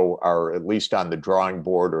zero are at least on the drawing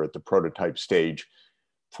board or at the prototype stage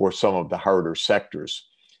for some of the harder sectors.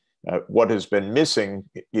 What has been missing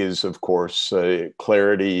is, of course,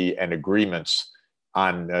 clarity and agreements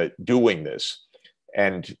on doing this.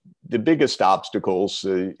 And the biggest obstacles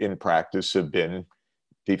in practice have been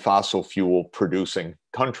the fossil fuel producing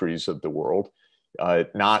countries of the world,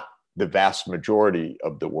 not the vast majority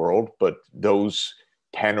of the world, but those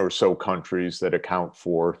 10 or so countries that account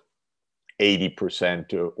for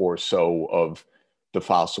 80% or so of the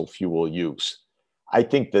fossil fuel use. I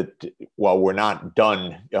think that while we're not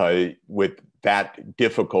done with that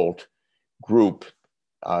difficult group,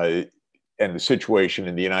 and the situation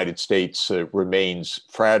in the United States remains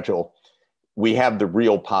fragile, we have the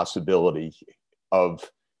real possibility of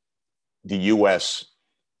the US,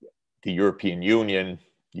 the European Union,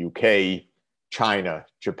 UK, China,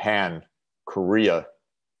 Japan, Korea,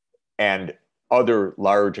 and other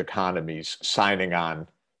large economies signing on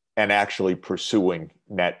and actually pursuing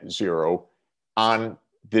net zero on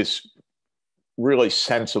this really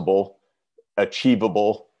sensible,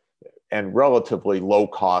 achievable, and relatively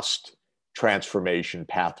low-cost transformation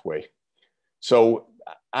pathway. So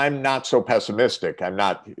I'm not so pessimistic. I'm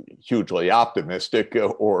not hugely optimistic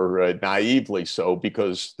or naively so,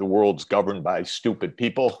 because the world's governed by stupid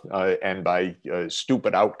people and by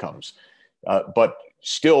stupid outcomes. But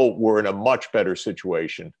still, we're in a much better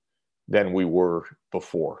situation than we were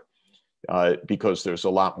before. because there's a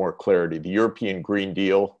lot more clarity. The European Green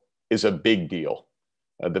Deal is a big deal.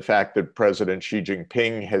 The fact that President Xi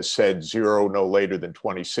Jinping has said zero no later than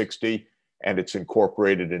 2060, and it's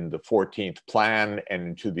incorporated in the 14th plan and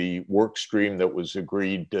into the work stream that was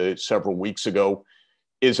agreed several weeks ago,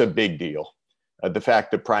 is a big deal. The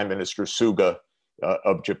fact that Prime Minister Suga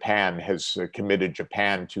of Japan has committed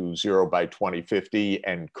Japan to zero by 2050,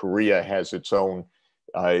 and Korea has its own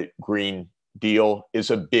Green Deal,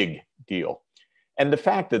 is a big deal. And the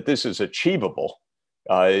fact that this is achievable,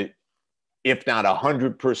 if not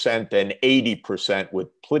 100%, then 80% with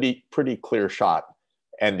pretty clear shot.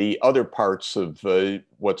 And the other parts of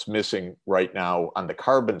what's missing right now on the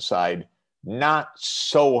carbon side, not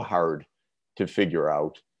so hard to figure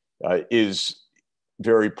out, is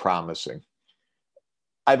very promising.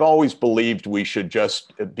 I've always believed we should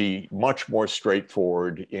just be much more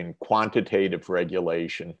straightforward in quantitative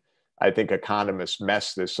regulation. I think economists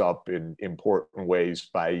mess this up in important ways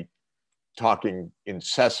by talking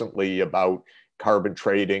incessantly about carbon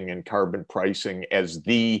trading and carbon pricing as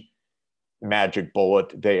the magic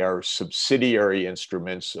bullet. They are subsidiary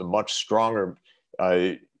instruments. A much stronger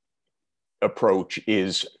approach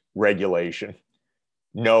is regulation.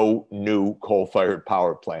 No new coal-fired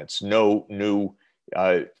power plants, no new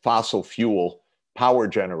fossil fuel power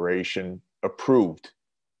generation approved,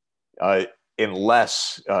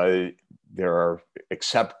 unless there are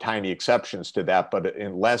tiny exceptions to that, but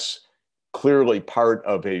unless clearly part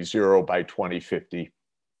of a zero by 2050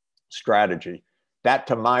 strategy. That,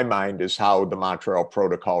 to my mind, is how the Montreal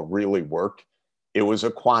Protocol really worked. It was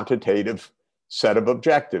a quantitative set of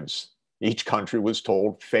objectives. Each country was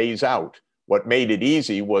told, phase out. What made it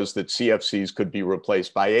easy was that CFCs could be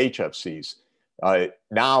replaced by HFCs.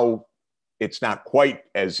 Now, it's not quite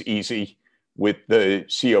as easy with the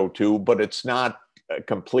CO2, but it's not a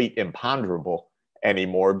complete imponderable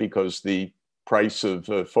anymore because the price of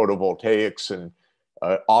photovoltaics and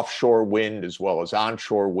offshore wind, as well as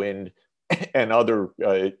onshore wind, and other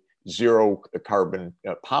zero carbon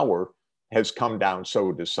power has come down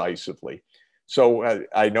so decisively. So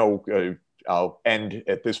I know I'll end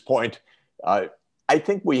at this point. I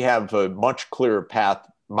think we have a much clearer path.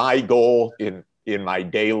 My goal in my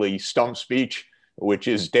daily stump speech, which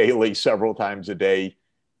is daily several times a day,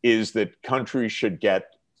 is that countries should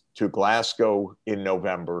get to Glasgow in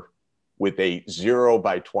November with a zero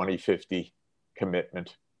by 2050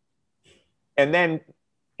 commitment. And then,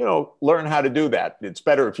 learn how to do that. It's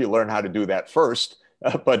better if you learn how to do that first,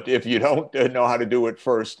 but if you don't know how to do it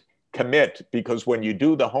first, commit, because when you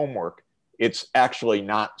do the homework, it's actually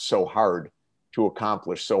not so hard to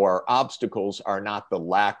accomplish. So our obstacles are not the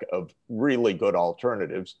lack of really good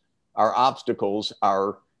alternatives. Our obstacles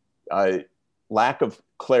are lack of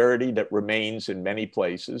clarity that remains in many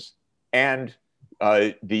places, and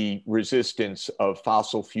the resistance of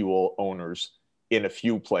fossil fuel owners in a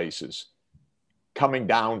few places, coming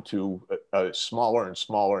down to a smaller and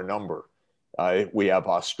smaller number. We have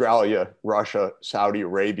Australia, Russia, Saudi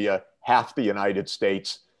Arabia, half the United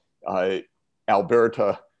States,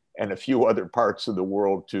 Alberta, and a few other parts of the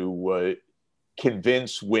world to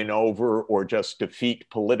convince, win over, or just defeat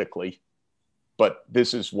politically. But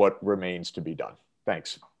this is what remains to be done.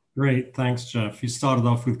 Thanks. Great, thanks, Jeff. You started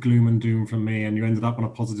off with gloom and doom from me, and you ended up on a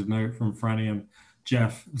positive note from Franny and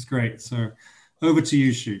Jeff. It was great. So over to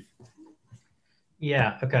you, Shiv.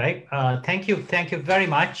 Yeah, okay. Thank you very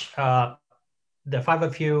much. The five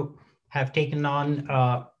of you have taken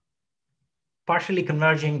on partially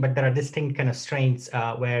converging, but there are distinct kind of strains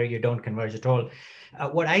where you don't converge at all.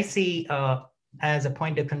 What I see as a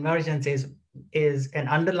point of convergence is an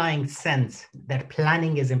underlying sense that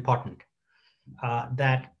planning is important,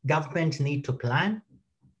 that governments need to plan,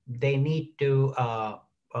 they need to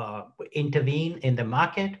intervene in the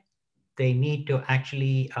market, they need to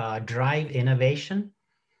actually drive innovation.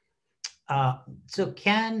 So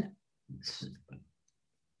can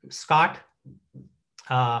Scott,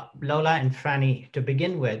 Lola, and Franny, to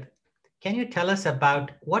begin with, can you tell us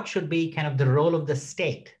about what should be kind of the role of the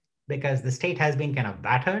state? Because the state has been kind of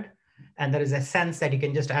battered, and there is a sense that you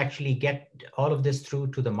can just actually get all of this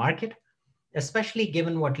through to the market, especially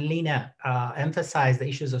given what Lena emphasized, the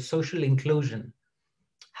issues of social inclusion.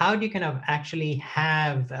 How do you kind of actually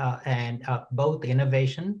have both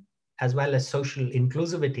innovation as well as social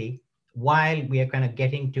inclusivity while we are kind of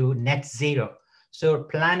getting to net zero? So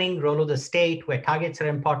planning, role of the state, where targets are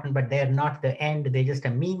important, but they're not the end, they're just a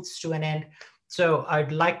means to an end. So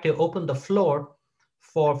I'd like to open the floor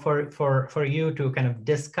for you to kind of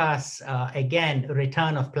discuss, again,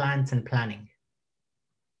 return of plans and planning.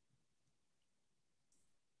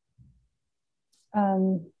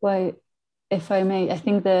 Well, if I may, I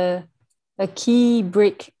think the a key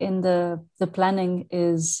brick in the planning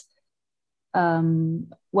is,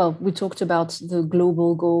 well, we talked about the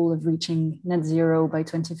global goal of reaching net zero by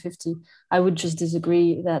 2050. I would just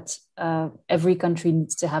disagree that every country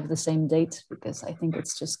needs to have the same date, because I think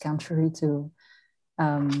it's just contrary to,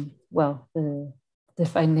 well, the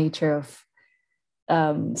defined nature of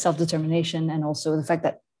self-determination, and also the fact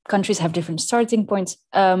that countries have different starting points.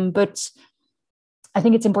 But I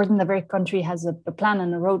think it's important that every country has a plan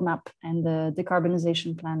and a roadmap, and the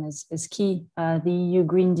decarbonization plan is key. The EU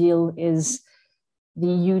Green Deal is the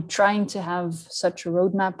EU trying to have such a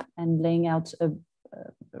roadmap and laying out a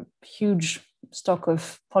huge stock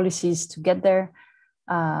of policies to get there.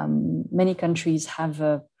 Many countries have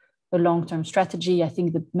a long-term strategy. I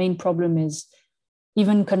think the main problem is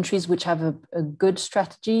even countries which have a good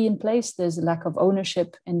strategy in place, there's a lack of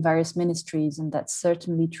ownership in various ministries. And that's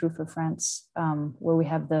certainly true for France, where we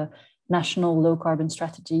have the national low carbon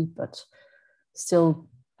strategy, but still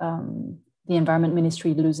the environment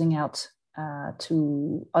ministry losing out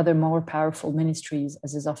to other more powerful ministries,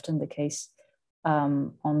 as is often the case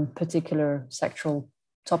on particular sectoral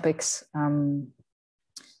topics.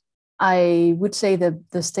 I would say that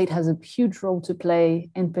the state has a huge role to play,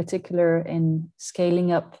 in particular in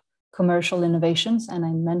scaling up commercial innovations. And I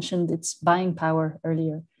mentioned its buying power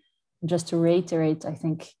earlier. Just to reiterate, I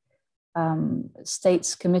think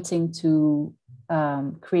states committing to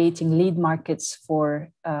creating lead markets for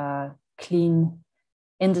clean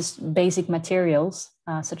basic materials,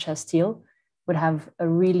 such as steel, would have a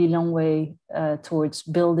really long way towards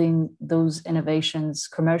building those innovations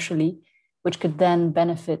commercially, which could then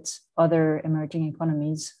benefit other emerging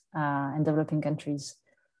economies and developing countries.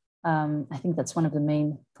 I think that's one of the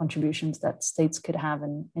main contributions that states could have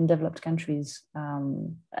in developed countries,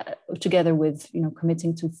 together with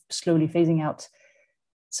committing to slowly phasing out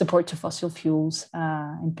support to fossil fuels,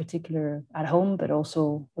 in particular at home, but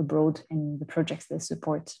also abroad in the projects they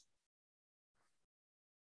support.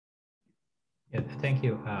 Yeah, thank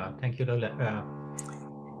you. Thank you, Lola.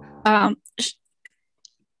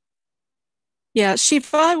 Yeah, Shiv,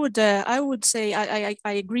 I would say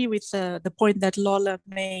I agree with the point that Lola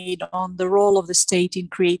made on the role of the state in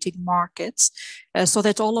creating markets, so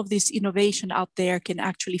that all of this innovation out there can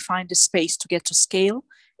actually find a space to get to scale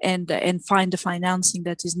and find the financing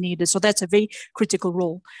that is needed. So that's a very critical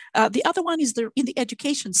role. The other one is in the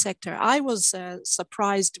education sector. I was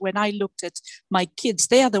surprised when I looked at my kids.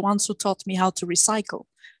 They are the ones who taught me how to recycle,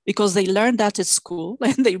 because they learned that at school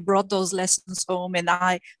and they brought those lessons home, and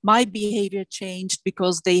my behavior changed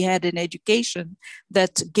because they had an education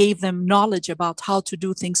that gave them knowledge about how to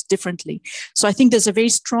do things differently. So I think there's a very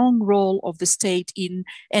strong role of the state in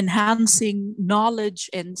enhancing knowledge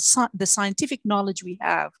and the scientific knowledge we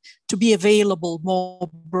have to be available more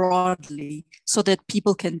broadly so that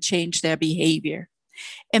people can change their behavior.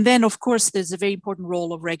 And then, of course, there's a very important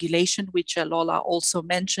role of regulation, which Lola also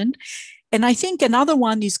mentioned. And I think another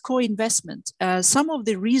one is co-investment. Some of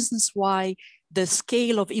the reasons why the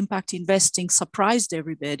scale of impact investing surprised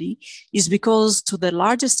everybody is because, to the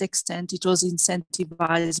largest extent, it was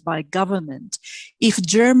incentivized by government. If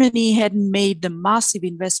Germany hadn't made the massive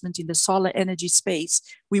investment in the solar energy space,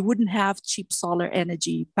 we wouldn't have cheap solar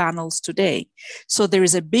energy panels today. So there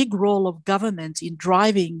is a big role of government in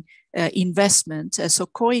driving investment. So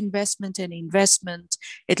co-investment and investment,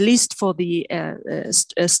 at least for the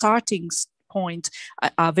starting point,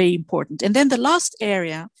 are very important. And then the last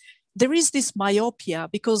area, there is this myopia,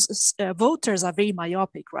 because voters are very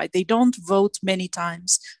myopic, right? They don't vote many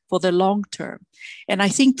times for the long term. And I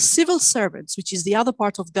think civil servants, which is the other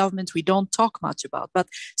part of government we don't talk much about, but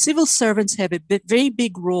civil servants have a very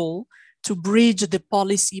big role to bridge the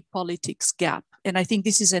policy-politics gap. And I think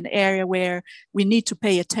this is an area where we need to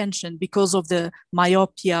pay attention because of the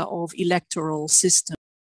myopia of electoral system.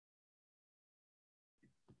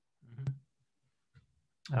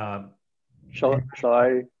 Shall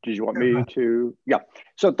I? Did you want me to? Yeah.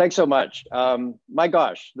 So thanks so much. My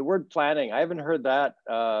gosh, the word planning, I haven't heard that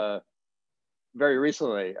very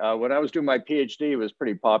recently. When I was doing my PhD, it was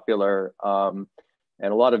pretty popular. And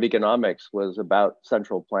a lot of economics was about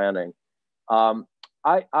central planning.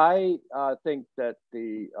 I think that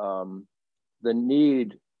the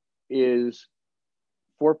need is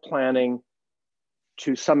for planning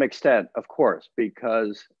to some extent, of course,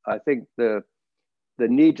 because I think the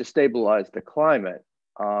need to stabilize the climate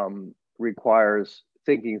requires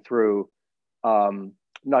thinking through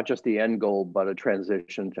not just the end goal, but a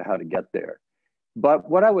transition to how to get there. But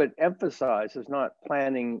what I would emphasize is not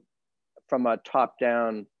planning from a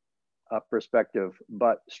top-down perspective,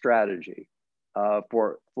 but strategy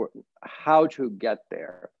for how to get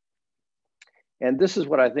there. And this is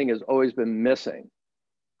what I think has always been missing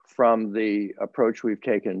from the approach we've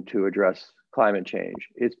taken to address climate change.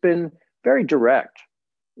 It's been very direct.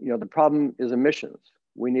 The problem is emissions.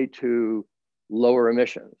 We need to lower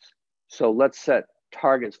emissions. So let's set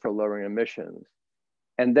targets for lowering emissions.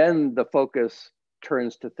 And then the focus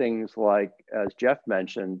turns to things like, as Jeff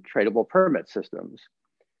mentioned, tradable permit systems.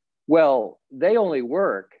 Well, they only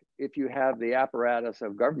work if you have the apparatus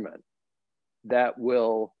of government that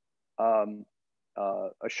will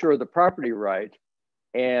assure the property right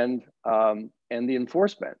and the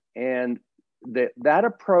enforcement. And that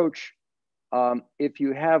approach, if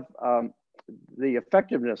you have the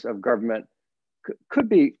effectiveness of government, could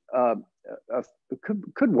be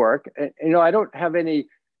could work. And, I don't have any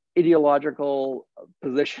ideological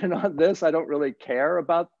position on this. I don't really care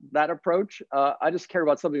about that approach. I just care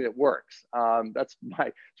about something that works. So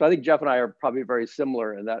I think Jeff and I are probably very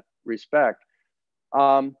similar in that respect.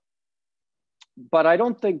 But I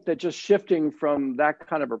don't think that just shifting from that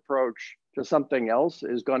kind of approach to something else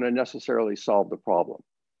is going to necessarily solve the problem.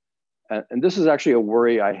 And this is actually a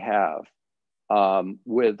worry I have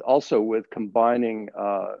with combining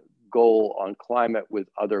goal on climate with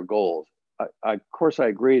other goals. Of course, I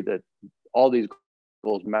agree that all these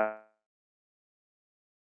goals matter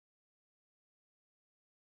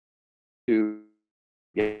to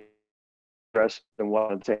get addressed in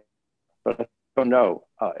one thing, but I don't know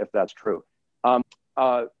if that's true.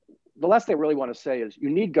 The last thing I really want to say is you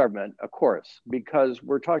need government, of course, because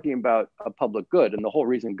we're talking about a public good. And the whole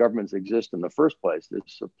reason governments exist in the first place is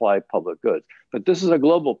to supply public goods. But this is a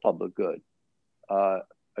global public good,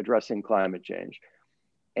 addressing climate change.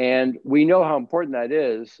 And we know how important that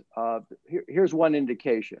is. Here's one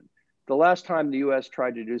indication. The last time the US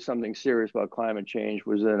tried to do something serious about climate change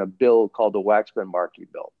was in a bill called the Waxman-Markey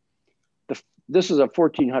bill. This is a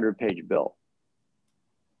 1,400-page bill.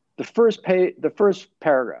 The first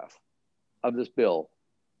paragraph of this bill,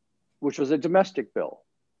 which was a domestic bill,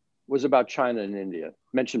 was about China and India,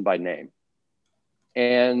 mentioned by name.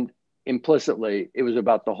 And implicitly, it was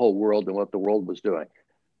about the whole world and what the world was doing.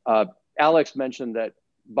 Alex mentioned that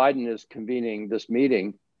Biden is convening this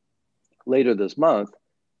meeting later this month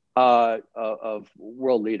of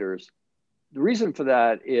world leaders. The reason for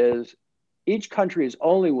that is each country is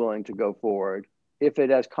only willing to go forward if it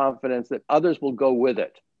has confidence that others will go with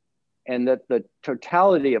it, and that the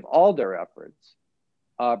totality of all their efforts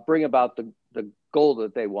bring about the goal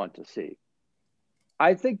that they want to see.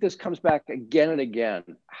 I think this comes back again and again.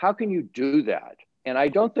 How can you do that? And I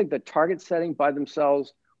don't think that target setting by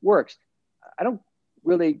themselves works. I don't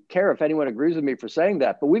really care if anyone agrees with me for saying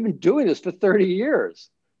that, but we've been doing this for 30 years.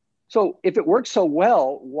 So if it works so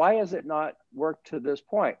well, why has it not worked to this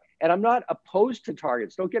point? And I'm not opposed to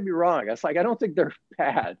targets. Don't get me wrong. It's like, I don't think they're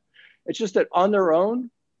bad. It's just that on their own,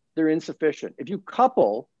 they're insufficient. If you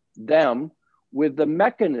couple them with the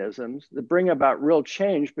mechanisms that bring about real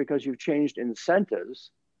change because you've changed incentives,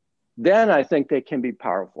 then I think they can be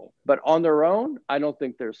powerful. But on their own, I don't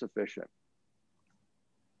think they're sufficient.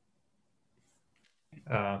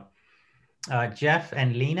 Jeff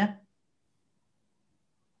and Lena?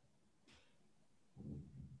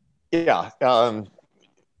 Yeah,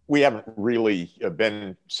 we haven't really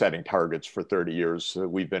been setting targets for 30 years.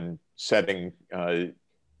 We've been setting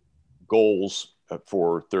goals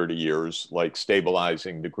for 30 years, like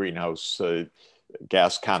stabilizing the greenhouse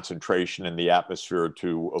gas concentration in the atmosphere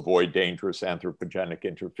to avoid dangerous anthropogenic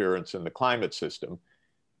interference in the climate system.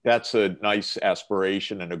 That's a nice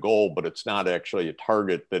aspiration and a goal, but it's not actually a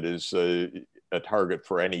target that is a target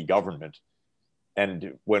for any government.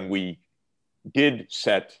 And when we did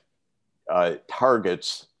set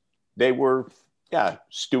targets, they were,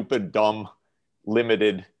 stupid, dumb,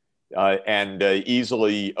 limited, and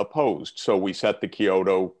easily opposed. So we set the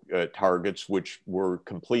Kyoto targets, which were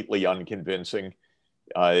completely unconvincing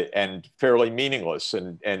and fairly meaningless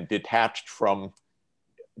and detached from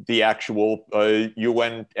the actual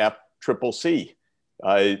UNFCCC.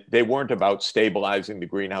 They weren't about stabilizing the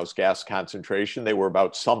greenhouse gas concentration. They were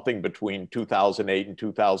about something between 2008 and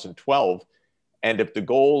 2012. And if the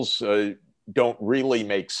goals don't really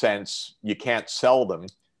make sense, you can't sell them.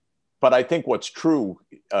 But I think what's true,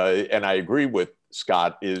 and I agree with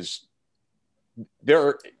Scott, is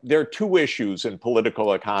there are two issues in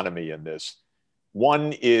political economy in this.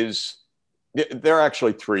 One is, there are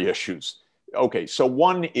actually three issues. Okay, so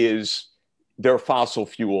one is their fossil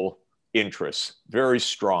fuel interests, very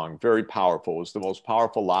strong, very powerful. It was the most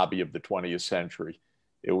powerful lobby of the 20th century.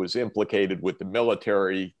 It was implicated with the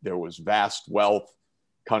military. There was vast wealth.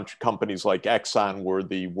 Companies like Exxon were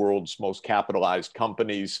the world's most capitalized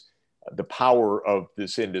companies. the power of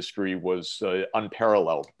this industry was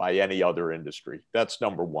unparalleled by any other industry. That's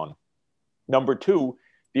number one. Number two,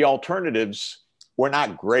 the alternatives were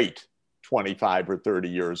not great 25 or 30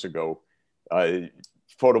 years ago.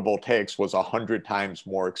 Photovoltaics was 100 times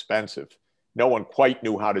more expensive. No one quite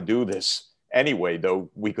knew how to do this anyway, though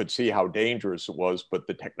we could see how dangerous it was, but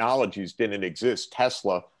the technologies didn't exist.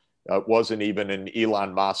 Tesla wasn't even in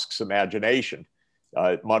Elon Musk's imagination,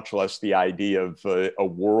 much less the idea of a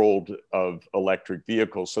world of electric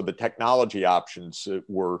vehicles. So the technology options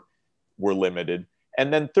were limited.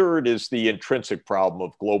 And then third is the intrinsic problem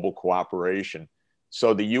of global cooperation.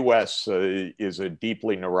 So the US is a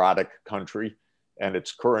deeply neurotic country, and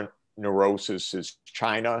its current neurosis is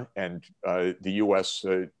China, and the US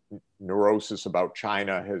neurosis about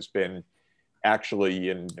China has been actually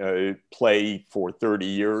in play for 30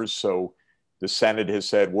 years. So the Senate has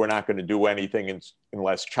said, we're not going to do anything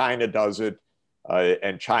unless China does it.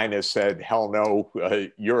 And China said, hell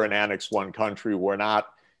no, you're an Annex I country, we're not.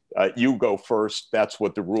 You go first, that's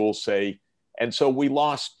what the rules say. And so we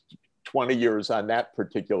lost 20 years on that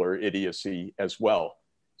particular idiocy as well.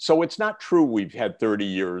 So it's not true we've had 30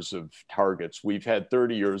 years of targets. We've had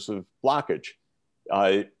 30 years of blockage.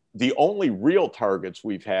 The only real targets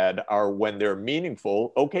we've had are when they're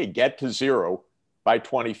meaningful. Okay, get to zero by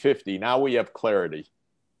 2050. Now we have clarity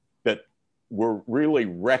that we're really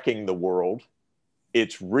wrecking the world.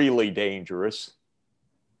 It's really dangerous.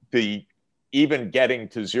 Even getting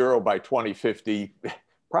to zero by 2050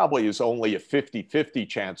 probably is only a 50-50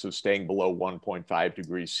 chance of staying below 1.5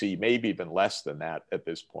 degrees C, maybe even less than that at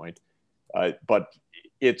this point. But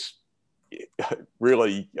it's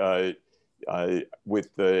really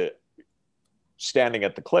with the standing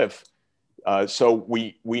at the cliff. So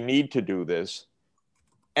we need to do this.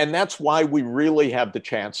 And that's why we really have the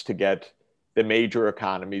chance to get the major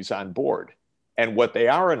economies on board. And what they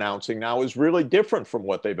are announcing now is really different from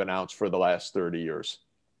what they've announced for the last 30 years.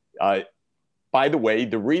 By the way,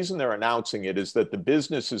 the reason they're announcing it is that the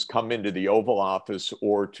businesses come into the Oval Office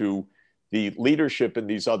or to the leadership in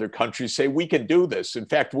these other countries, say, we can do this. In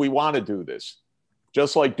fact, we want to do this.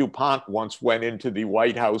 Just like DuPont once went into the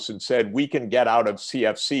White House and said, we can get out of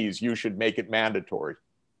CFCs, you should make it mandatory.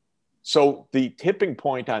 So the tipping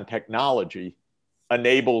point on technology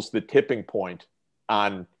enables the tipping point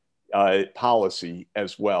on policy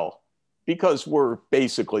as well, because we're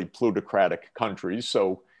basically plutocratic countries.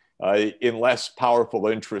 So unless powerful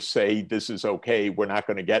interests say this is okay, we're not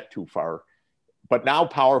going to get too far. But now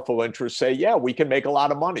powerful interests say, yeah, we can make a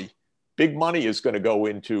lot of money. Big money is going to go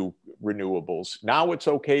into renewables. Now it's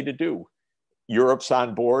okay to do. Europe's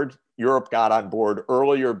on board. Europe got on board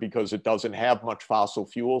earlier because it doesn't have much fossil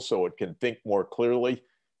fuel, so it can think more clearly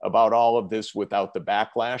about all of this without the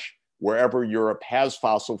backlash. Wherever Europe has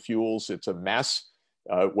fossil fuels, it's a mess,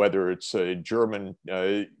 whether it's German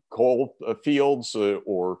coal fields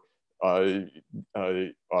or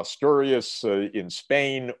Asturias in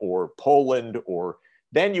Spain or Poland, or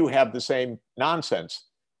then you have the same nonsense.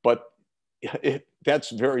 But that's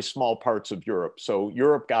very small parts of Europe. So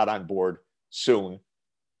Europe got on board soon.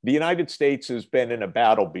 The United States has been in a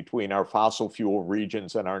battle between our fossil fuel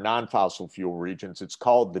regions and our non-fossil fuel regions. It's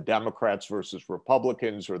called the Democrats versus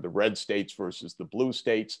Republicans, or the red states versus the blue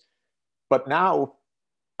states. But now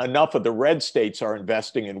enough of the red states are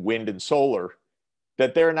investing in wind and solar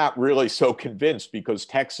that they're not really so convinced, because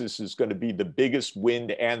Texas is going to be the biggest wind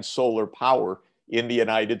and solar power in the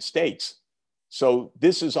United States. So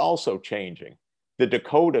this is also changing. The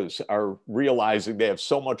Dakotas are realizing they have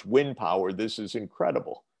so much wind power. This is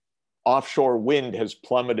incredible. Offshore wind has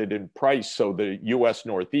plummeted in price. So the US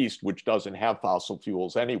Northeast, which doesn't have fossil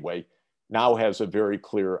fuels anyway, now has a very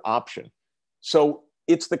clear option. So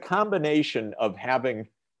it's the combination of having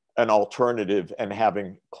an alternative and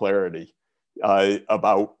having clarity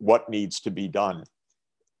about what needs to be done.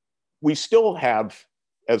 We still have,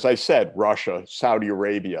 as I said, Russia, Saudi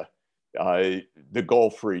Arabia, the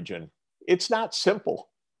Gulf region. It's not simple.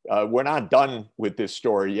 We're not done with this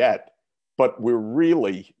story yet, but we're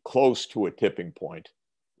really close to a tipping point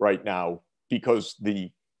right now, because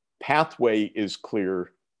the pathway is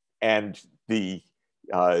clear and the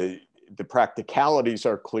practicalities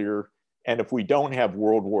are clear. And if we don't have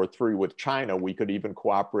World War III with China, we could even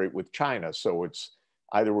cooperate with China. So it's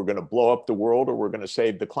either we're going to blow up the world or we're going to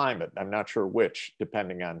save the climate. I'm not sure which,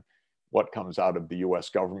 depending on what comes out of the US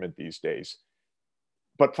government these days.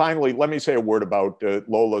 But finally, let me say a word about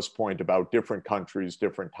Lola's point about different countries,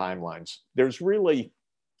 different timelines. There's really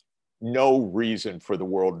no reason for the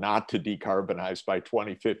world not to decarbonize by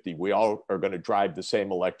 2050. We all are going to drive the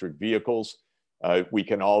same electric vehicles. We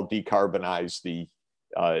can all decarbonize the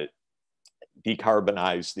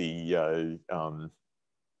decarbonize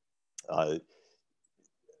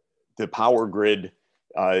the power grid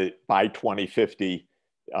by 2050.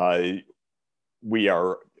 We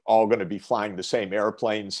are all going to be flying the same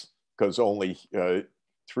airplanes because only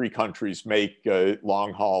 3 countries make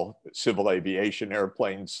long-haul civil aviation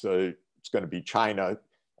airplanes. It's going to be China,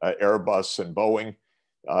 Airbus, and Boeing.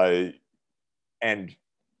 And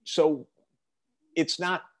so it's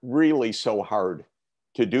not really so hard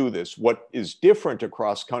to do this. What is different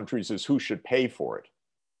across countries is who should pay for it.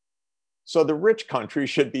 So the rich countries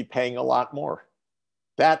should be paying a lot more.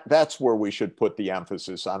 That's where we should put the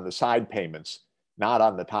emphasis, on the side payments, not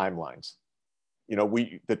on the timelines. You know,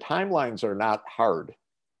 the timelines are not hard.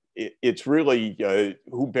 It's really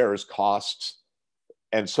who bears costs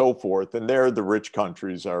and so forth. And there, the rich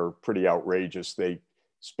countries are pretty outrageous. They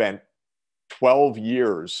spent 12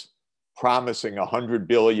 years promising 100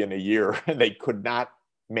 billion a year, and they could not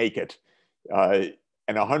make it. And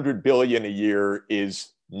 100 billion a year is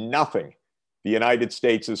nothing. The United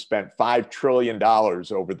States has spent $5 trillion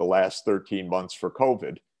over the last 13 months for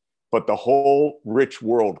COVID, but the whole rich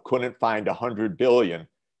world couldn't find 100 billion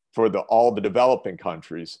for all the developing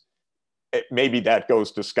countries. Maybe that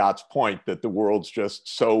goes to Scott's point that the world's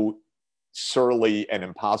just so surly and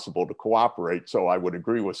impossible to cooperate. So I would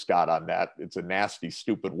agree with Scott on that. It's a nasty,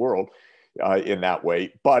 stupid world in that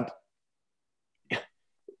way. But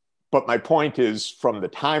my point is, from the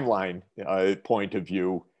timeline point of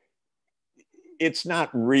view, it's not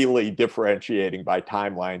really differentiating by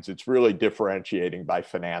timelines. It's really differentiating by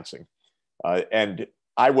financing. And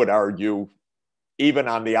I would argue, even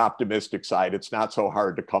on the optimistic side, it's not so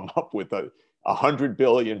hard to come up with 100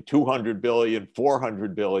 billion, 200 billion,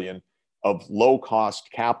 400 billion of low cost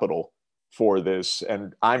capital for this.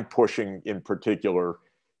 And I'm pushing in particular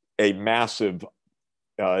a massive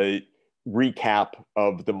recap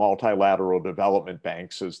of the multilateral development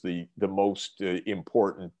banks as the most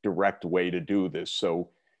important direct way to do this. So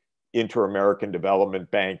Inter-American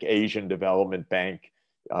Development Bank, Asian Development Bank,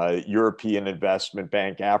 European Investment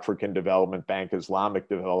Bank, African Development Bank, Islamic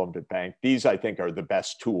Development Bank. These, I think, are the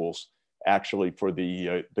best tools actually for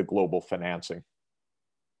the global financing.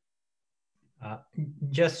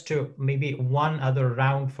 Just to maybe one other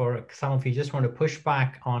round for some of you, just want to push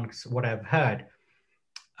back on what I've heard.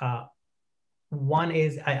 One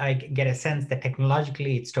is I get a sense that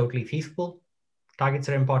technologically it's totally feasible. Targets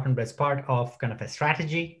are important, but it's part of kind of a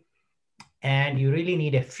strategy. And you really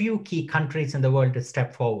need a few key countries in the world to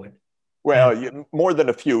step forward. Well, more than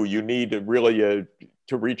a few. You need really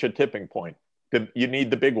to reach a tipping point. You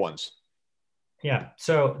need the big ones. Yeah.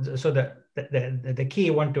 So the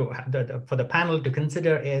key one for the panel to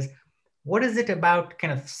consider is, what is it about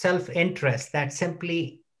kind of self-interest that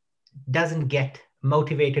simply doesn't get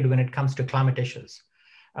motivated when it comes to climate issues?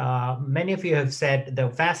 Many of you have said the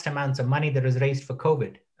vast amounts of money that was raised for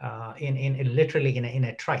COVID literally in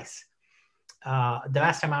a trice. The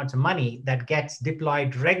vast amounts of money that gets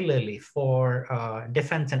deployed regularly for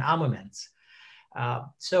defense and armaments.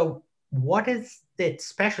 So what is it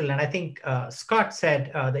special? And I think Scott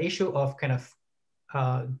said the issue of kind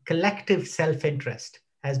of collective self-interest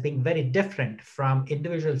as being very different from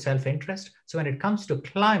individual self-interest. So when it comes to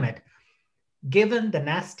climate, given the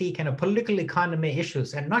nasty kind of political economy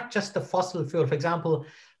issues, and not just the fossil fuel, for example,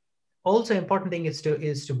 also important thing is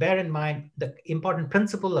to bear in mind the important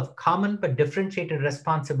principle of common but differentiated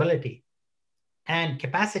responsibility and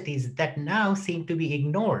capacities that now seem to be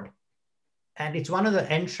ignored. And it's one of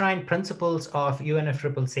the enshrined principles of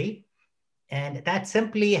UNFCCC. And that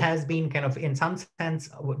simply has been kind of, in some sense,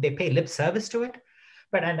 they pay lip service to it.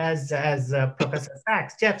 But and as Professor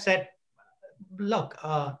Sachs, Jeff said, look,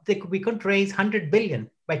 we couldn't raise 100 billion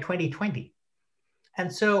by 2020.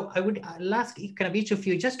 And so I'll ask kind of each of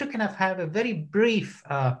you just to kind of have a very brief,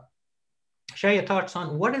 share your thoughts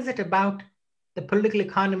on what is it about the political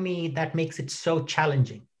economy that makes it so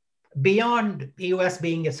challenging? Beyond the US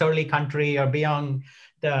being a surly country, or beyond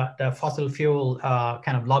the fossil fuel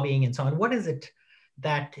kind of lobbying and so on, what is it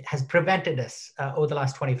that has prevented us over the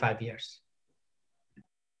last 25 years?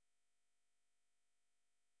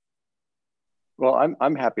 Well,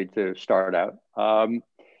 I'm happy to start out.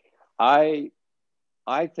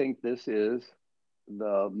 I think this is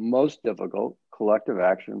the most difficult collective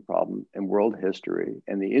action problem in world history,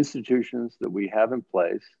 and the institutions that we have in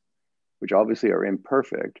place, which obviously are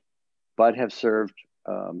imperfect, but have served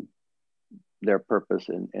their purpose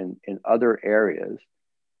in other areas,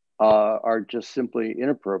 are just simply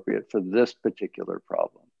inappropriate for this particular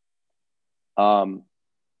problem.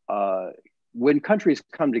 when countries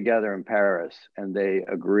come together in Paris and they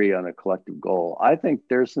agree on a collective goal, I think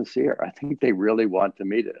they're sincere. I think they really want to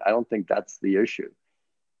meet it. I don't think that's the issue.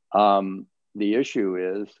 The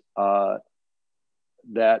issue is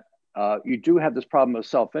that you do have this problem of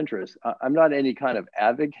self-interest. I'm not any kind of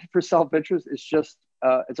advocate for self-interest. It's just,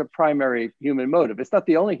 it's a primary human motive. It's not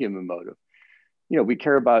the only human motive. You know, we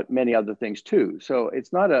care about many other things too. So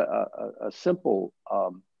it's not a simple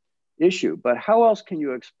issue, but how else can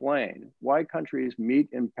you explain why countries meet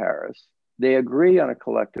in Paris? They agree on a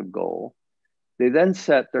collective goal. They then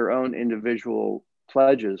set their own individual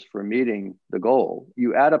pledges for meeting the goal.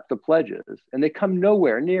 You add up the pledges and they come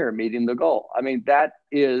nowhere near meeting the goal. I mean, that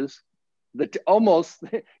is almost,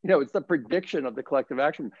 you know, it's the prediction of the collective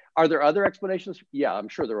action. Are there other explanations? Yeah, I'm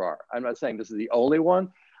sure there are. I'm not saying this is the only one,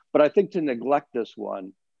 but I think to neglect this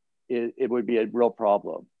one, it would be a real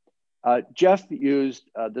problem. Jeff used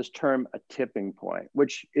this term, a tipping point,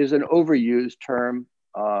 which is an overused term,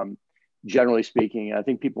 generally speaking. I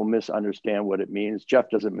think people misunderstand what it means. Jeff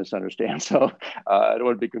doesn't misunderstand, so I don't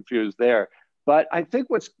want to be confused there. But I think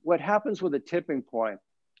what happens with a tipping point,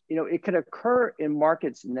 you know, it can occur in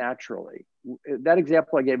markets naturally. That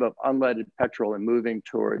example I gave of unleaded petrol and moving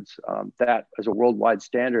towards that as a worldwide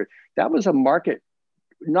standard, that was a market,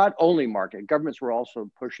 not only market, governments were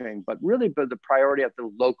also pushing, but really the priority at the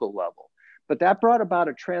local level. But that brought about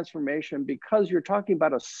a transformation because you're talking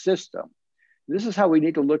about a system. This is how we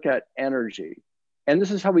need to look at energy. And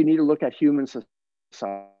this is how we need to look at human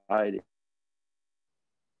society.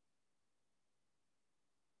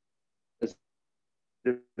 As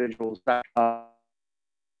individuals.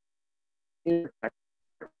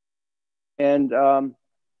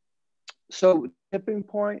 So tipping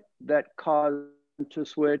point that caused to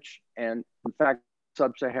switch, and in fact,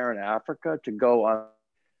 sub-Saharan Africa to go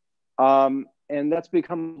on. And that's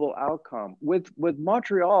become a outcome. With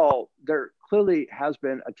Montreal, there clearly has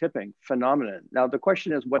been a tipping phenomenon. Now, the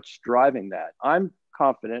question is what's driving that? I'm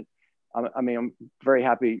confident. I mean, I'm very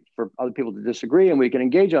happy for other people to disagree and we can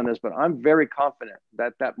engage on this, but I'm very confident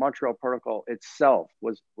that that Montreal Protocol itself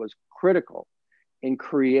was critical in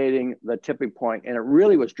creating the tipping point. And it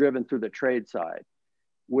really was driven through the trade side,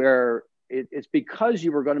 where it's because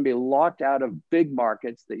you were going to be locked out of big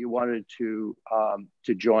markets that you wanted to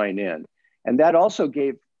join in. And that also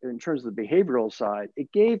gave, in terms of the behavioral side,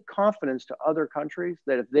 it gave confidence to other countries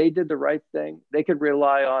that if they did the right thing, they could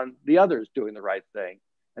rely on the others doing the right thing,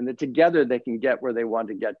 and that together they can get where they want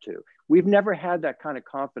to get to. We've never had that kind of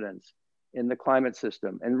confidence in the climate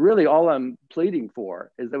system. And really all I'm pleading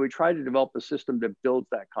for is that we try to develop a system that builds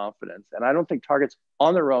that confidence. And I don't think targets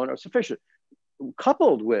on their own are sufficient.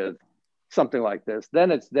 Coupled with something like this, then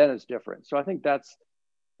it's different. So I think that's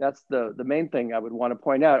the main thing I would want to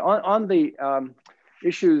point out. On the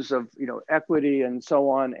issues of equity and so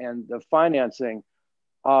on, and the financing,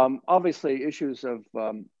 obviously issues of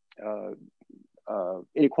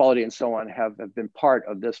inequality and so on have been part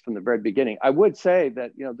of this from the very beginning. I would say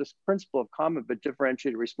that this principle of common but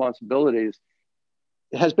differentiated responsibilities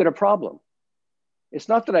has been a problem. It's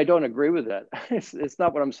not that I don't agree with it. It's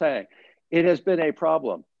not what I'm saying. It has been a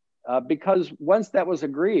problem. Because once that was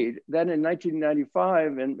agreed, then in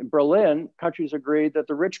 1995 in Berlin, countries agreed that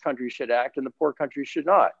the rich countries should act and the poor countries should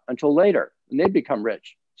not until later, and they become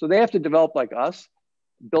rich. So they have to develop like us,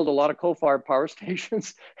 build a lot of coal-fired power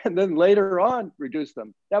stations, and then later on reduce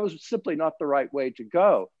them. That was simply not the right way to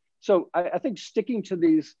go. So I think sticking to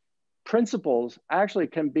these principles actually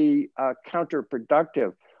can be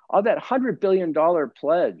counterproductive. On that $100 billion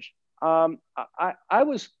pledge, I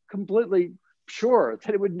was completely sure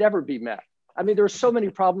that it would never be met. I mean, there are so many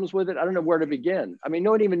problems with it. I don't know where to begin. I mean,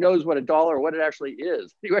 no one even knows what a dollar, what it actually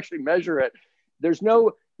is. You actually measure it. There's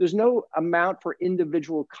no amount for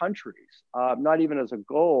individual countries, not even as a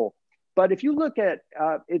goal. But if you look at,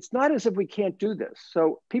 it's not as if we can't do this.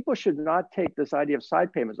 So people should not take this idea of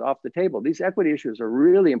side payments off the table. These equity issues are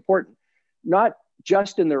really important, not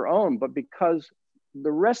just in their own, but because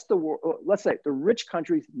the rest of the world, let's say the rich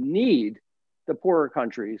countries need the poorer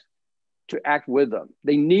countries to act with them.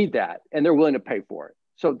 They need that, and they're willing to pay for it.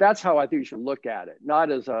 So that's how I think you should look at it, not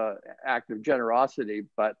as an act of generosity,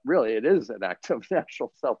 but really it is an act of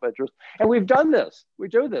national self-interest. And we've done this, we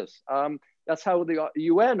do this. That's how the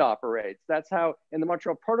UN operates. That's how in the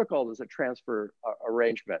Montreal Protocol there's a transfer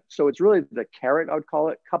arrangement. So it's really the carrot, I would call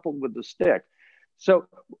it, coupled with the stick. So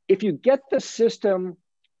if you get the system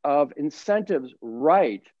of incentives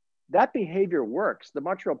right, that behavior works. The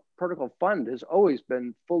Montreal Protocol Fund has always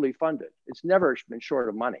been fully funded. It's never been short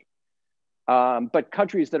of money. But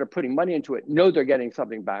countries that are putting money into it know they're getting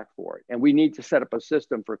something back for it. And we need to set up a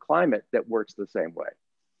system for climate that works the same way.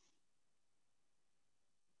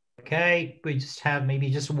 okay. We just have maybe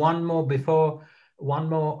just one more before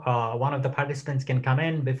one of the participants can come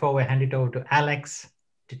in before we hand it over to Alex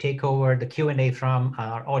to take over the Q&A from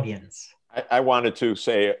our audience. I wanted to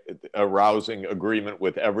say a rousing agreement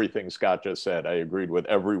with everything Scott just said. I agreed with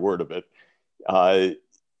every word of it.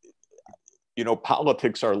 You know,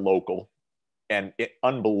 politics are local and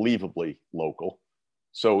unbelievably local.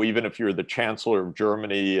 So even if you're the Chancellor of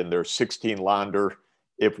Germany and there's 16 Länder,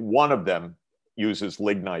 if one of them uses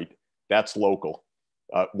lignite, that's local.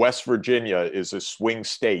 West Virginia is a swing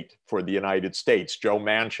state for the United States. Joe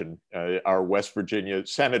Manchin, our West Virginia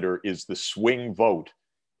senator, is the swing vote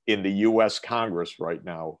in the US Congress right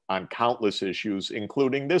now on countless issues,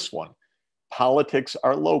 including this one. Politics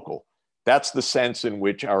are local. That's the sense in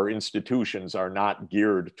which our institutions are not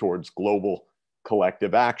geared towards global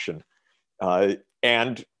collective action.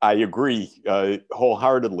 And I agree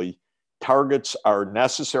wholeheartedly, targets are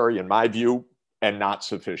necessary in my view and not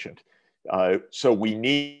sufficient. So we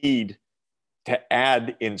need to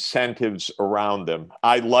add incentives around them.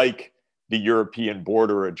 I like the European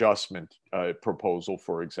border adjustment proposal,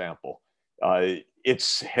 for example.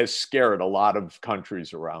 It has scared a lot of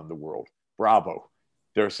countries around the world. Bravo.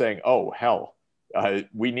 They're saying, oh, hell,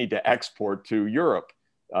 we need to export to Europe.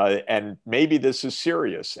 And maybe this is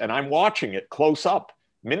serious. And I'm watching it close up.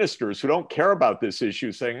 Ministers who don't care about this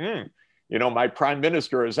issue saying, you know, my prime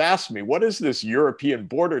minister has asked me, what is this European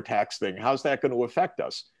border tax thing? How's that going to affect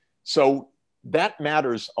us? So that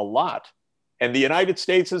matters a lot. And the United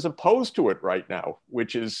States is opposed to it right now,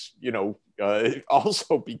 which is, you know,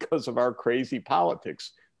 also because of our crazy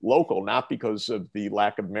politics, local, not because of the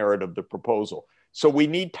lack of merit of the proposal. So we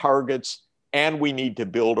need targets, and we need to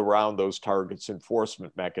build around those targets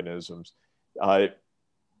enforcement mechanisms.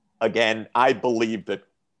 Again, I believe that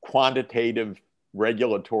quantitative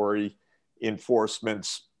regulatory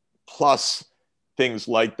enforcements plus things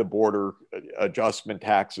like the border adjustment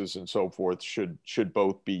taxes and so forth should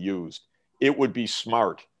both be used. It would be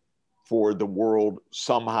smart for the world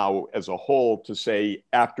somehow as a whole to say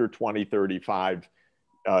after 2035,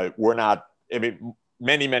 we're not, I mean,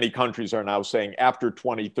 many countries are now saying after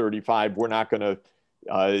 2035, we're not going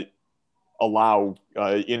to allow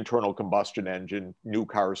internal combustion engine new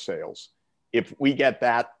car sales. If we get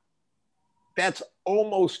that, that's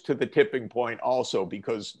almost to the tipping point also,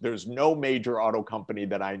 because there's no major auto company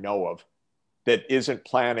that I know of that isn't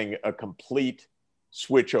planning a complete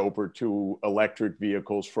switch over to electric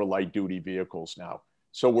vehicles for light duty vehicles now.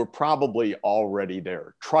 So we're probably already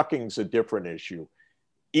there. Trucking's a different issue.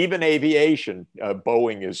 Even aviation,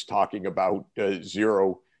 Boeing is talking about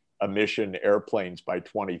zero emission airplanes by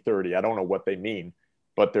 2030. I don't know what they mean,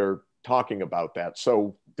 but they're talking about that.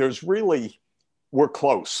 So there's really, we're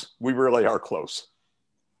close. We really are close.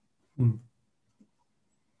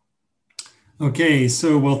 Okay,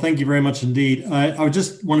 so, well, thank you very much indeed. I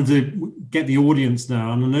just wanted to get the audience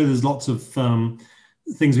now, and I know there's lots of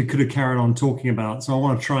things we could have carried on talking about. So I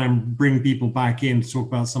want to try and bring people back in to talk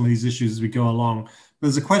about some of these issues as we go along.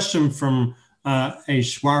 There's a question from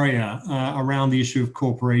Aishwarya around the issue of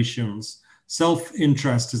corporations.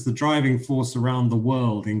 Self-interest is the driving force around the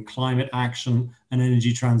world in climate action and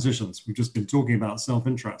energy transitions. We've just been talking about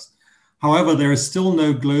self-interest. However, there is still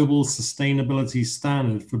no global sustainability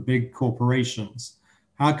standard for big corporations.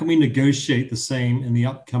 How can we negotiate the same in the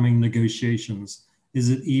upcoming negotiations? Is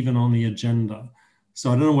it even on the agenda?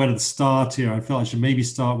 So I don't know where to start here. I felt I should maybe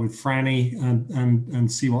start with Franny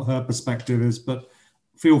and see what her perspective is, but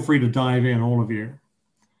feel free to dive in, all of you.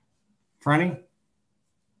 Franny?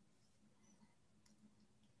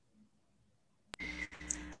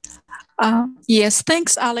 Yes,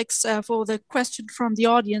 thanks, Alex, for the question from the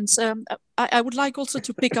audience. I would like also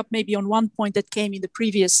to pick up maybe on one point that came in the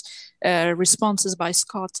previous responses by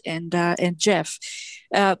Scott and Jeff.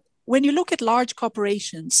 When you look at large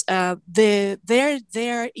corporations,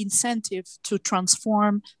 their incentive to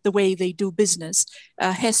transform the way they do business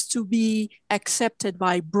has to be accepted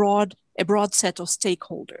by a broad set of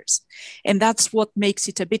stakeholders. And that's what makes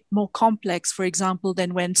it a bit more complex, for example,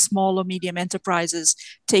 than when small or medium enterprises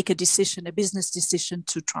take a business decision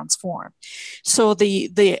to transform. So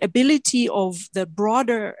the ability of the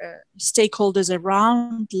broader stakeholders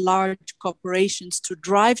around large corporations to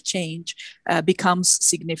drive change becomes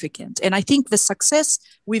significant. And I think the success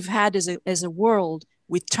we've had as a world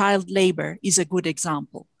with child labor is a good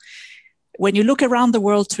example. When you look around the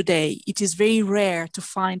world today, it is very rare to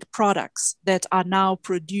find products that are now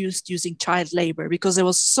produced using child labor, because there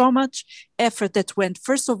was so much effort that went,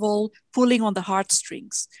 first of all, pulling on the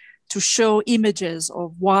heartstrings to show images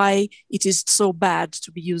of why it is so bad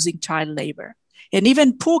to be using child labor. And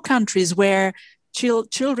even poor countries where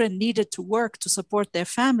children needed to work to support their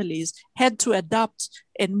families had to adapt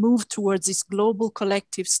and move towards this global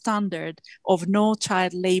collective standard of no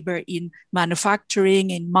child labor in manufacturing,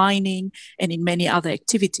 in mining, and in many other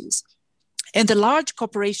activities. And the large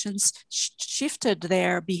corporations shifted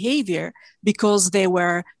their behavior because they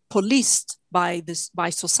were policed by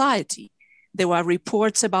society. There were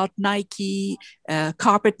reports about Nike,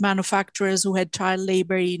 carpet manufacturers who had child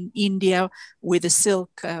labor in India with the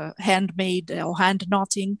silk handmade or hand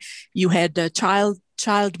knotting. You had child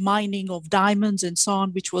mining of diamonds and so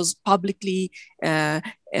on, which was publicly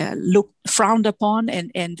frowned upon,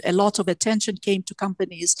 and a lot of attention came to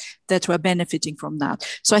companies that were benefiting from that.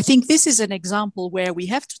 So I think this is an example where we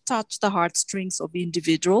have to touch the heartstrings of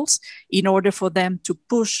individuals in order for them to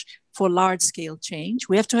push for large-scale change.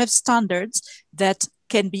 We have to have standards that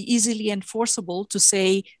can be easily enforceable to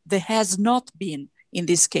say there has not been, in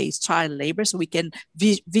this case, child labor, so we can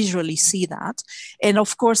visually see that. And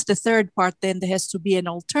of course, the third part, then there has to be an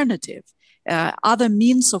alternative, other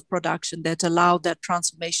means of production that allow that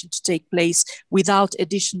transformation to take place without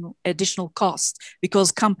additional cost,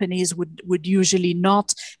 because companies would usually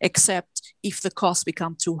not accept if the costs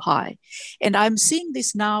become too high. And I'm seeing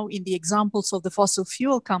this now in the examples of the fossil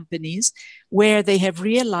fuel companies, where they have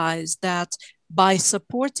realized that by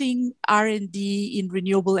supporting R&D in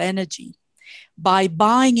renewable energy, by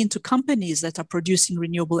buying into companies that are producing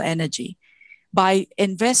renewable energy, by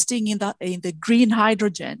investing in the green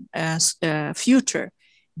hydrogen future,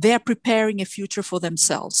 they're preparing a future for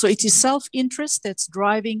themselves. So it is self-interest that's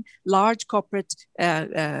driving large corporate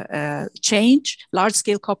change,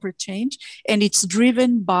 large-scale corporate change, and it's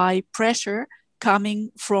driven by pressure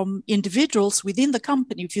coming from individuals within the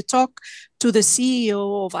company. If you talk to the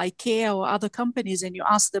CEO of IKEA or other companies and you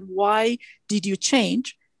ask them, why did you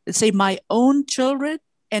change? They say, my own children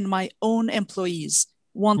and my own employees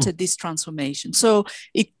wanted this transformation. So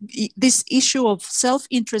this issue of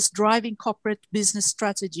self-interest driving corporate business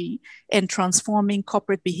strategy and transforming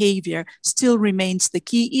corporate behavior still remains the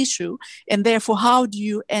key issue. And therefore, how do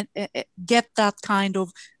you get that kind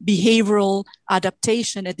of behavioral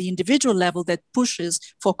adaptation at the individual level that pushes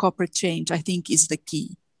for corporate change, I think is the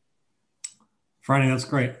key. Franny, that's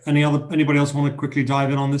great. Anybody else want to quickly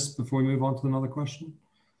dive in on this before we move on to another question?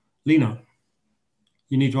 Lena,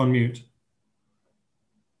 you need to unmute.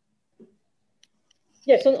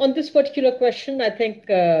 Yes, on this particular question, I think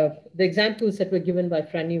the examples that were given by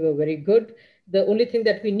Franny were very good. The only thing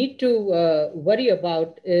that we need to worry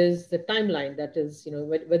about is the timeline. That is,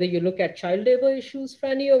 whether you look at child labor issues,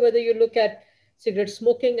 Franny, or whether you look at cigarette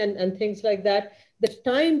smoking and things like that, the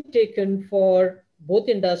time taken for both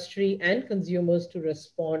industry and consumers to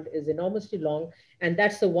respond is enormously long. And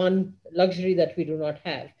that's the one luxury that we do not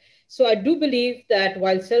have. So I do believe that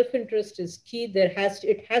while self-interest is key, it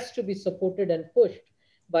has to be supported and pushed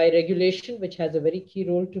by regulation, which has a very key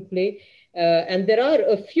role to play. And there are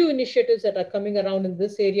a few initiatives that are coming around in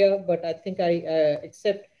this area, but I think I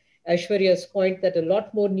accept Aishwarya's point that a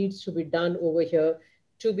lot more needs to be done over here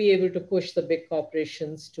to be able to push the big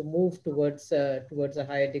corporations to move towards a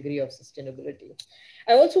higher degree of sustainability.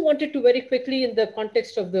 I also wanted to very quickly, in the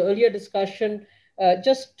context of the earlier discussion,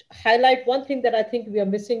 just highlight one thing that I think we are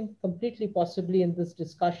missing completely possibly in this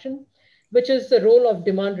discussion, which is the role of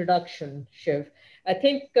demand reduction, Shiv. I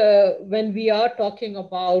think when we are talking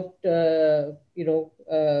about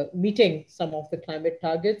meeting some of the climate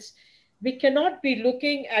targets, we cannot be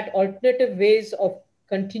looking at alternative ways of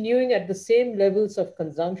continuing at the same levels of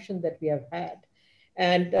consumption that we have had.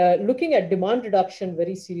 And looking at demand reduction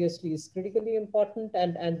very seriously is critically important,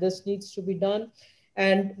 and this needs to be done.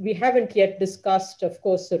 And we haven't yet discussed, of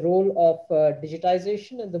course, the role of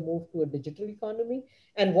digitization and the move to a digital economy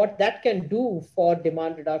and what that can do for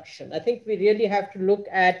demand reduction. I think we really have to look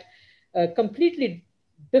at completely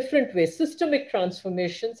different ways, systemic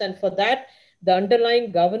transformations. And for that, the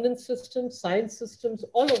underlying governance systems, science systems,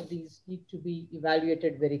 all of these need to be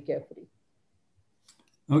evaluated very carefully.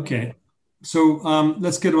 Okay, so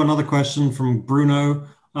let's get to another question from Bruno.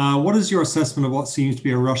 What is your assessment of what seems to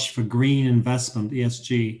be a rush for green investment,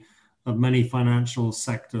 ESG, of many financial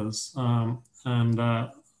sectors and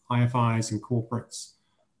IFIs and corporates?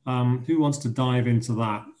 Who wants to dive into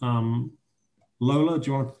that? Lola, do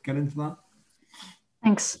you want to get into that?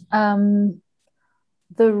 Thanks.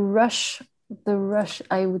 The rush,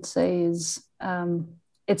 I would say, is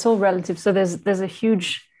it's all relative. So there's a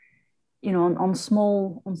huge, on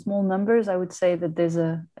small numbers, I would say that there's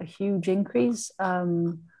a huge increase.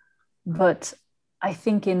 But I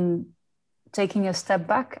think in taking a step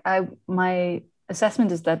back, my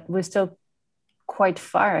assessment is that we're still quite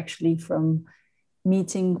far actually from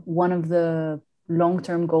meeting one of the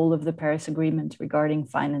long-term goal of the Paris Agreement regarding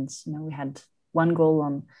finance. You know, we had one goal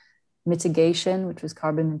on mitigation, which was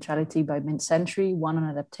carbon neutrality by mid-century, one on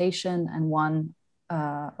adaptation, and one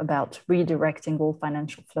about redirecting all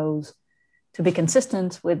financial flows to be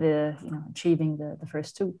consistent with the, you know, achieving the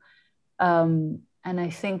first two. And I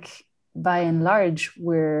think by and large,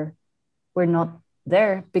 we're not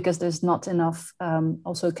there because there's not enough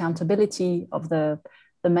also accountability of the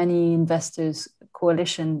many investors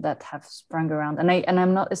coalition that have sprung around. And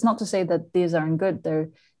I'm not, it's not to say that these aren't good. They're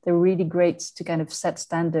really great to kind of set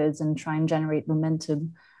standards and try and generate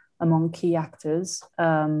momentum among key actors.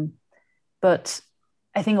 But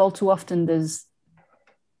I think all too often there's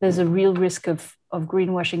a real risk of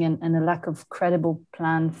greenwashing and a lack of credible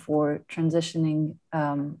plan for transitioning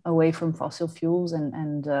away from fossil fuels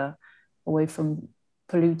and away from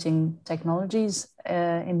polluting technologies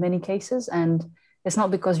in many cases. And it's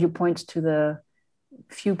not because you point to the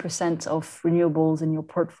few percent of renewables in your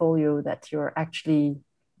portfolio that you're actually,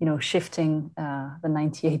 you know, shifting the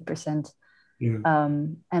 98%. Yeah.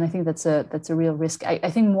 And I think that's a real risk.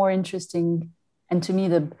 I think more interesting, and to me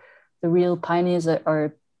the real pioneers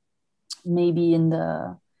are maybe in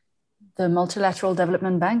the multilateral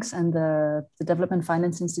development banks and the development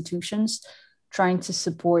finance institutions, trying to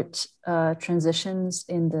support transitions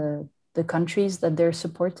in the countries that they're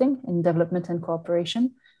supporting in development and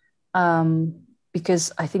cooperation.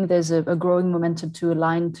 Because I think there's a growing momentum to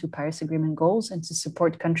align to Paris Agreement goals and to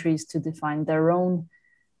support countries to define their own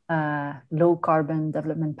low carbon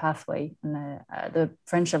development pathway. And the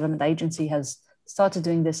French Development Agency has started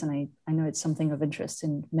doing this, and I know it's something of interest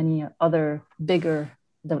in many other bigger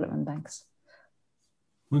development banks.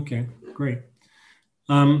 Okay, great.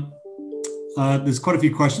 There's quite a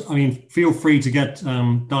few questions. I mean, feel free to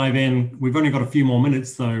dive in. We've only got a few more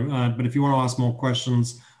minutes though, but if you want to ask more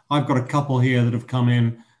questions, I've got a couple here that have come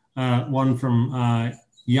in. One from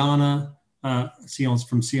Jana from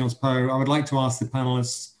Sciences Po. I would like to ask the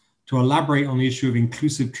panelists to elaborate on the issue of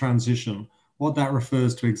inclusive transition, what that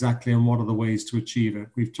refers to exactly and what are the ways to achieve it.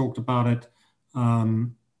 We've talked about it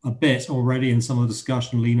a bit already in some of the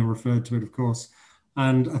discussion. Lena referred to it, of course.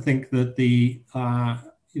 And I think that the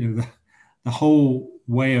whole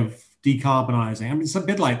way of decarbonizing, I mean, it's a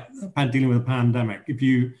bit like dealing with a pandemic. If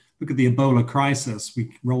you look at the Ebola crisis,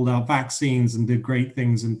 we rolled out vaccines and did great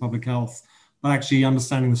things in public health, but actually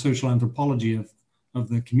understanding the social anthropology of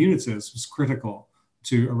the communities was critical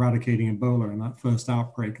to eradicating Ebola in that first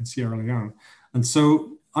outbreak in Sierra Leone. And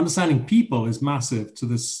so understanding people is massive to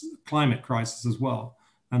this climate crisis as well,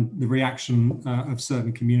 and the reaction of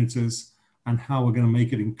certain communities and how we're going to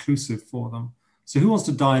make it inclusive for them. So who wants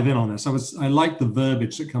to dive in on this? I like the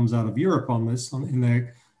verbiage that comes out of Europe on this in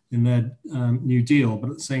their New Deal, but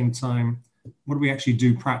at the same time, what do we actually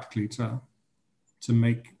do practically to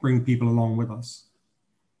bring people along with us?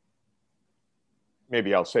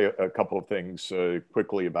 Maybe I'll say a couple of things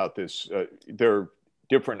quickly about this. There are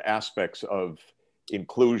different aspects of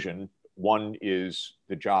inclusion. One is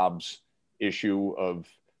the jobs issue of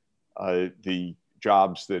the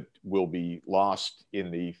jobs that will be lost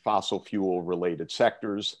in the fossil fuel related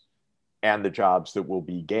sectors and the jobs that will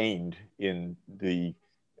be gained in the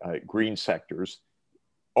green sectors.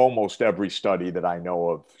 Almost every study that I know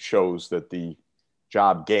of shows that the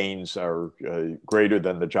job gains are greater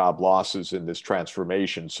than the job losses in this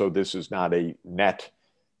transformation. So this is not a net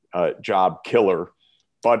job killer,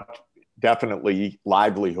 but definitely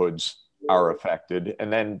livelihoods are affected.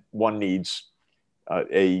 And then one needs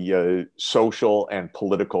a social and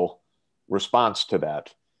political response to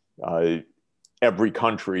that. Every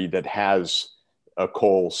country that has a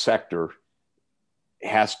coal sector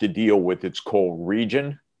has to deal with its coal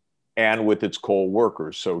region and with its coal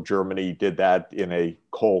workers. So Germany did that in a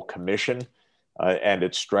coal commission, and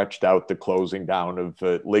it stretched out the closing down of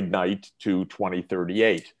lignite to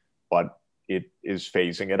 2038, but it is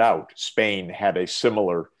phasing it out. Spain had a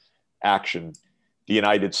similar action. The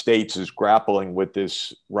United States is grappling with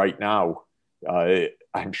this right now.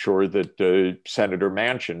 I'm sure that Senator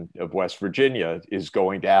Manchin of West Virginia is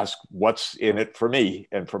going to ask, what's in it for me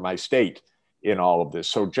and for my state in all of this?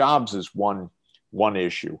 So jobs is one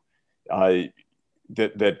issue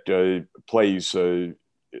that plays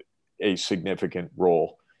a significant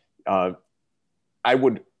role. I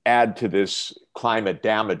would add to this climate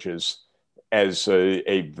damages as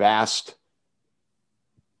a vast,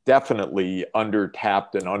 definitely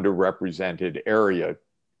under-tapped and underrepresented area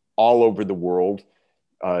all over the world.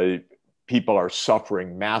 People are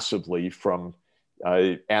suffering massively from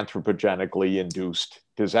anthropogenically induced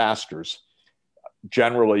disasters.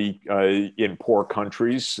 Generally, in poor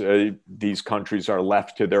countries, these countries are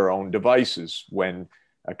left to their own devices when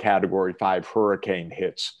a Category 5 hurricane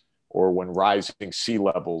hits, or when rising sea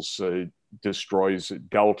levels destroys a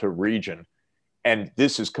delta region. And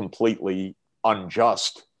this is completely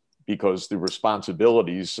unjust because the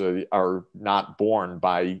responsibilities are not borne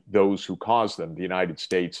by those who cause them. The United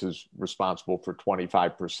States is responsible for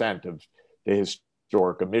 25% of the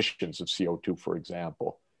historic emissions of CO2, for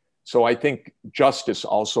example. So I think justice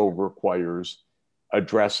also requires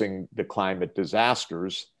addressing the climate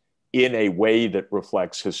disasters in a way that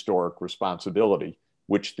reflects historic responsibility,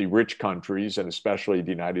 which the rich countries, and especially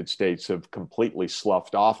the United States, have completely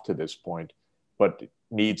sloughed off to this point, but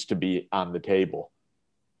needs to be on the table.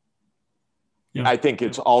 Yeah. I think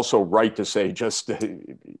it's also right to say, just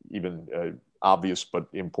even obvious but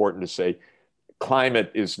important to say,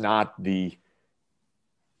 climate is not the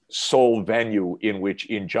sole venue in which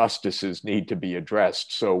injustices need to be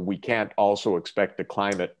addressed. So we can't also expect the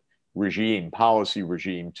climate regime, policy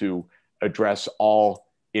regime, to address all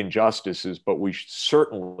injustices, but we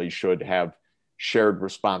certainly should have shared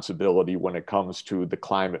responsibility when it comes to the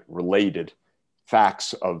climate-related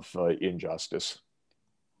facts of injustice.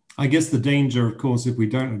 I guess the danger, of course, if we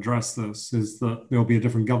don't address this, is that there'll be a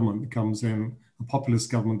different government that comes in, a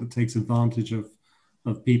populist government that takes advantage of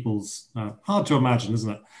people's, hard to imagine,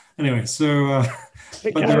 isn't it? Anyway, so,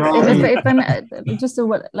 but there are... If I'm just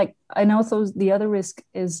like, I know the other risk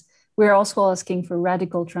is we're also asking for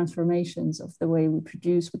radical transformations of the way we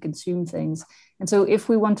produce, we consume things. And so if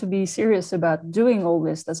we want to be serious about doing all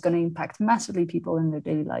this, that's going to impact massively people in their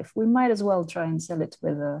daily life, we might as well try and sell it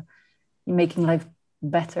with making life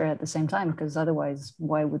better at the same time, because otherwise,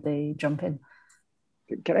 why would they jump in?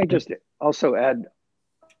 Can I just also add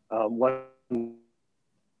one?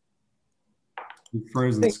 You're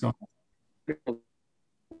frozen, Scott.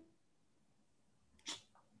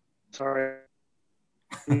 Sorry.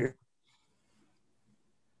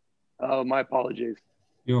 Oh, my apologies.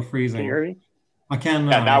 You're freezing. Can you hear me? I can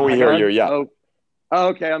now. Yeah, now we hear you, yeah. Oh,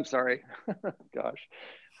 okay, I'm sorry. Gosh.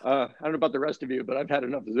 I don't know about the rest of you, but I've had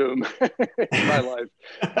enough Zoom in my life.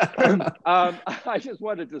 I just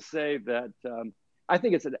wanted to say that I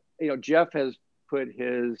think it's, Jeff has put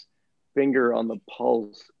his finger on the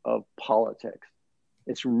pulse of politics.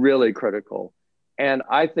 It's really critical. And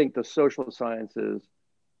I think the social sciences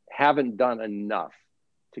haven't done enough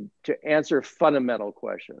to answer fundamental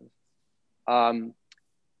questions.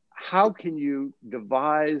 How can you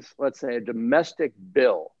devise, let's say, a domestic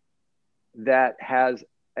bill that has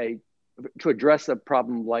to address a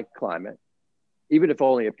problem like climate, even if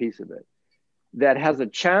only a piece of it, that has a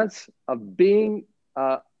chance of being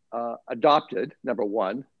adopted, number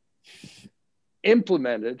one,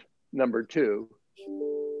 implemented, number two,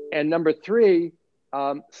 and number three,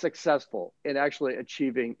 successful in actually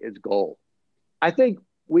achieving its goal? I think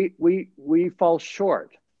we fall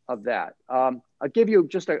short of that. I'll give you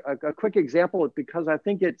just a quick example because I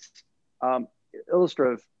think it's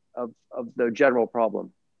illustrative of the general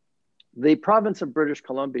problem. The province of British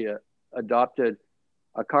Columbia adopted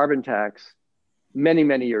a carbon tax many,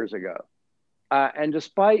 many years ago. And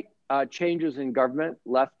despite changes in government,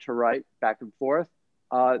 left to right, back and forth,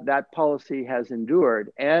 that policy has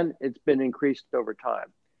endured and it's been increased over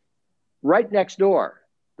time. Right next door,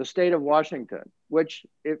 the state of Washington, which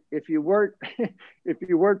if you weren't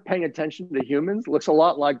paying attention to humans, looks a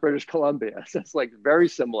lot like British Columbia. So it's like very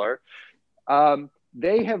similar.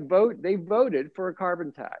 They voted for a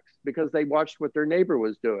carbon tax because they watched what their neighbor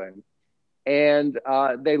was doing, and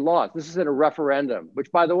they lost. This is in a referendum,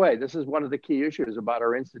 which, by the way, this is one of the key issues about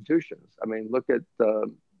our institutions. I mean, look at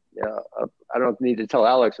I don't need to tell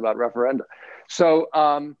Alex about referenda. So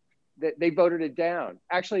they voted it down.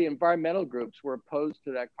 Actually, environmental groups were opposed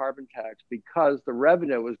to that carbon tax because the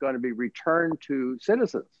revenue was going to be returned to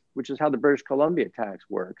citizens, which is how the British Columbia tax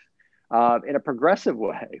works. In a progressive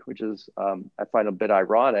way, which is, I find a bit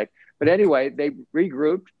ironic. But anyway, they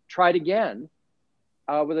regrouped, tried again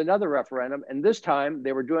with another referendum. And this time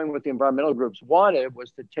they were doing what the environmental groups wanted,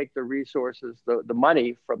 was to take the resources, the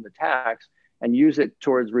money from the tax and use it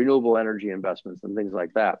towards renewable energy investments and things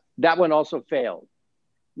like that. That one also failed.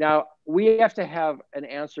 Now, we have to have an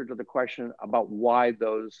answer to the question about why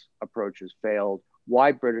those approaches failed,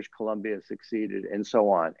 why British Columbia succeeded, and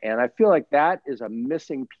so on. And I feel like that is a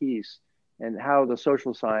missing piece in how the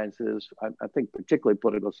social sciences, I think particularly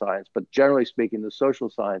political science, but generally speaking, the social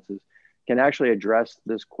sciences can actually address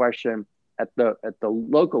this question at the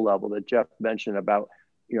local level that Jeff mentioned about,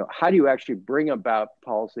 how do you actually bring about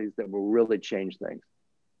policies that will really change things?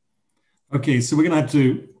 Okay, so we're going to have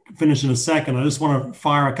to finish in a second. I just want to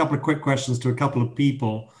fire a couple of quick questions to a couple of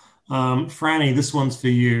people. Franny, this one's for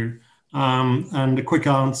you. And a quick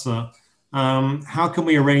answer. How can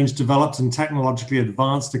we arrange developed and technologically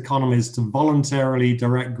advanced economies to voluntarily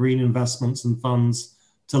direct green investments and funds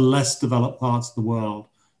to less developed parts of the world?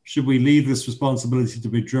 Should we leave this responsibility to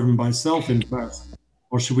be driven by self-interest,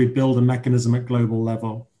 or should we build a mechanism at global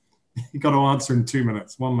level? You've got to answer in 2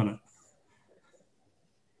 minutes, 1 minute.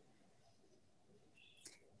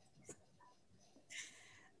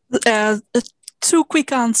 Two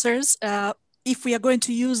quick answers. If we are going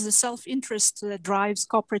to use the self-interest that drives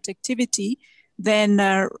corporate activity, then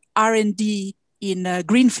R&D in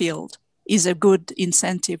greenfield is a good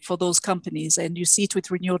incentive for those companies. And you see it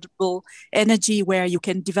with renewable energy, where you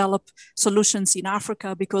can develop solutions in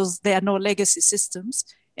Africa because there are no legacy systems,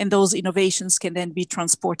 and those innovations can then be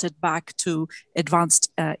transported back to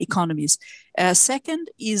advanced economies.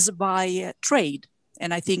 Second is by trade.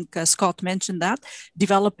 And I think Scott mentioned that,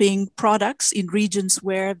 developing products in regions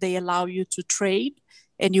where they allow you to trade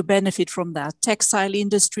and you benefit from that. Textile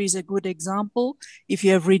industry is a good example. If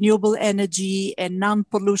you have renewable energy and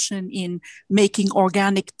non-pollution in making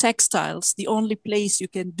organic textiles, the only place you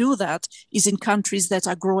can do that is in countries that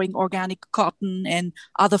are growing organic cotton and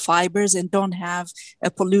other fibers and don't have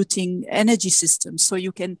a polluting energy system. So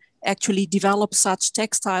you can actually develop such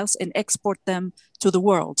textiles and export them to the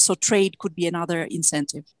world. So trade could be another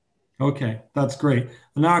incentive. Okay, that's great.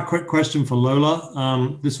 And now a quick question for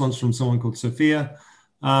Lola. This one's from someone called Sophia.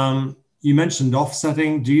 You mentioned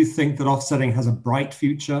offsetting. Do you think that offsetting has a bright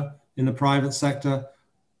future in the private sector?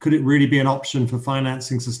 Could it really be an option for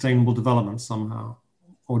financing sustainable development somehow?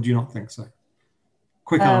 Or do you not think so?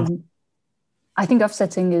 Quick answer. I think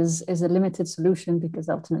offsetting is a limited solution, because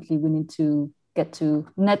ultimately we need to get to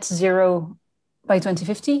net zero by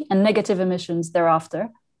 2050 and negative emissions thereafter.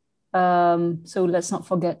 So let's not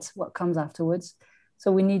forget what comes afterwards.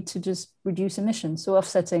 So we need to just reduce emissions. So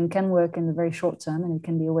offsetting can work in the very short term, and it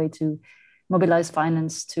can be a way to mobilize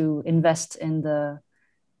finance to invest in the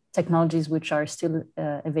technologies which are still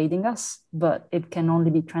evading us, but it can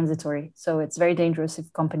only be transitory. So it's very dangerous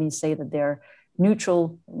if companies say that they're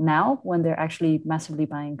neutral now when they're actually massively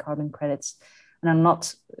buying carbon credits. And I'm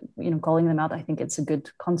not, calling them out. I think it's a good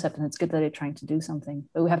concept, and it's good that they're trying to do something.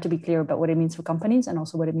 But we have to be clear about what it means for companies and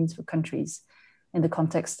also what it means for countries in the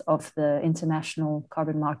context of the international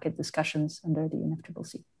carbon market discussions under the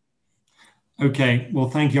UNFCCC. Okay, well,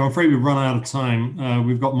 thank you. I'm afraid we've run out of time.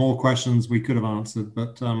 We've got more questions we could have answered,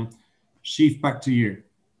 but Sheaf, back to you.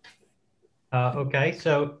 Okay,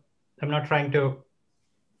 so I'm not trying to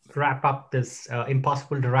wrap up this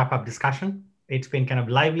impossible to wrap up discussion. It's been kind of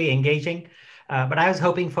lively, engaging. But I was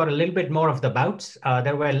hoping for a little bit more of the bouts.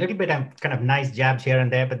 There were a little bit of kind of nice jabs here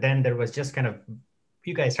and there, but then there was just kind of,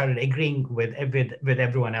 you guys started agreeing with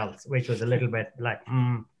everyone else, which was a little bit like,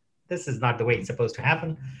 this is not the way it's supposed to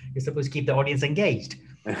happen. You're supposed to keep the audience engaged.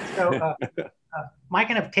 So my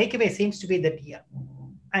kind of takeaway seems to be that, yeah,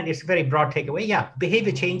 and it's a very broad takeaway, yeah,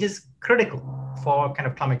 behavior change is critical for kind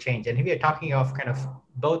of climate change. And here we are talking of kind of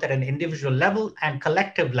both at an individual level and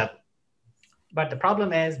collective level. But the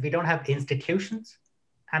problem is we don't have institutions,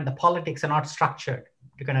 and the politics are not structured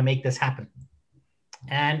to kind of make this happen.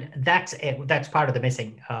 And that's part of the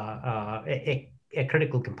missing, a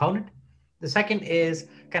critical component. The second is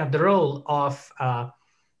kind of the role of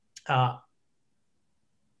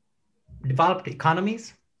developed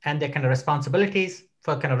economies and their kind of responsibilities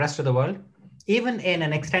for kind of rest of the world, even in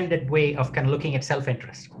an extended way of kind of looking at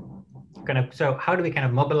self-interest. So how do we kind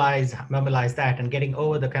of mobilize that and getting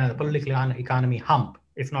over the kind of the political economy hump,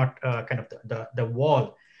 if not kind of the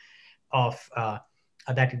wall of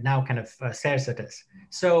that it now kind of stares at us.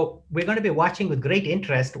 So we're going to be watching with great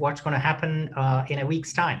interest what's going to happen in a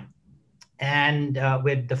week's time, and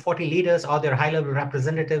with the 40 leaders or their high-level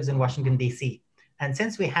representatives in Washington, D.C. And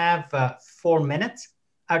since we have 4 minutes,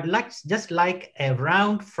 I'd just like a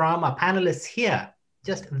round from our panelists here,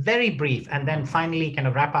 just very brief, and then finally kind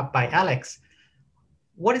of wrap up by Alex.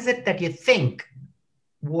 What is it that you think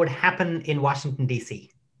would happen in Washington, D.C.?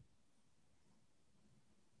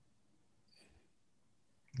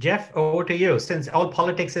 Jeff, over to you. Since all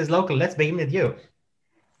politics is local, let's begin with you.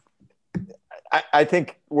 I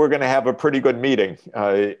think we're going to have a pretty good meeting.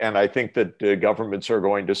 And I think that governments are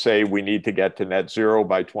going to say we need to get to net zero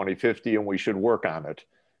by 2050 and we should work on it.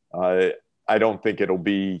 I don't think it'll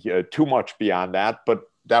be too much beyond that, but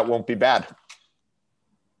that won't be bad.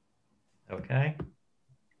 Okay.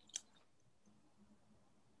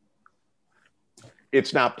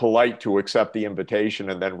 It's not polite to accept the invitation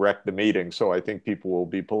and then wreck the meeting. So I think people will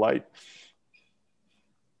be polite.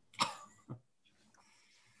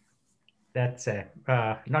 That's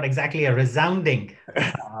not exactly a resounding.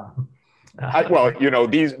 Well, you know,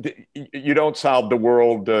 you don't solve the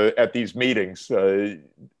world at these meetings,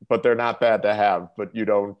 but they're not bad to have. But you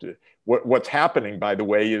don't. What's happening, by the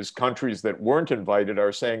way, is countries that weren't invited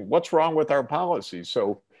are saying, "What's wrong with our policy?"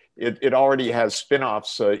 So it already has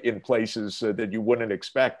spin-offs in places that you wouldn't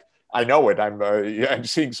expect. I know it. I'm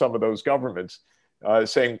seeing some of those governments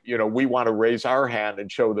saying, you know, we want to raise our hand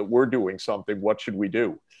and show that we're doing something. What should we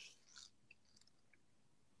do?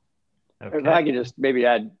 Okay. If I could just maybe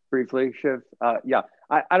add briefly, Shiv. Yeah,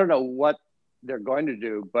 I don't know what they're going to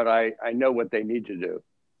do, but I know what they need to do.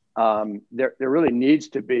 There really needs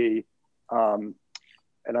to be, and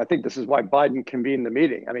I think this is why Biden convened the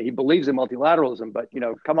meeting. I mean, he believes in multilateralism, but, you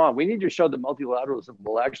know, come on, we need to show that multilateralism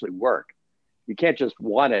will actually work. You can't just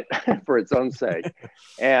want it for its own sake.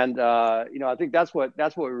 And, you know, I think that's what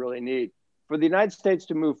we really need. For the United States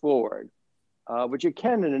to move forward, which it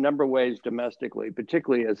can in a number of ways domestically,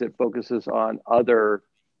 particularly as it focuses on other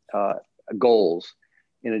goals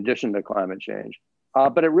in addition to climate change.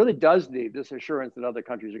 But it really does need this assurance that other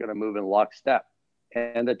countries are going to move in lockstep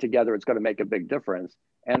and that together it's going to make a big difference.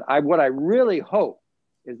 And what I really hope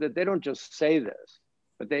is that they don't just say this,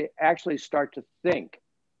 but they actually start to think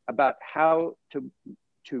about how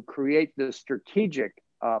to create this strategic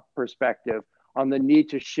perspective on the need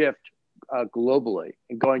to shift globally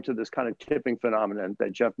and going to this kind of tipping phenomenon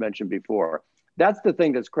that Jeff mentioned before. That's the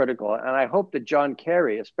thing that's critical. And I hope that John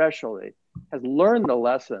Kerry especially has learned the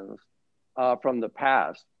lessons from the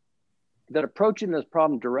past, that approaching this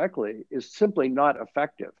problem directly is simply not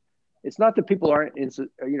effective. It's not that people are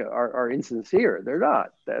insincere. They're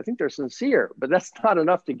not. I think they're sincere, but that's not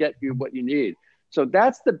enough to get you what you need. So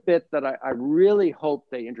that's the bit that I really hope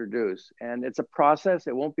they introduce. And it's a process.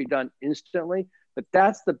 It won't be done instantly, but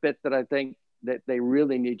that's the bit that I think that they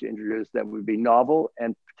really need to introduce that would be novel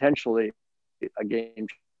and potentially a game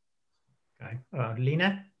changer. Okay.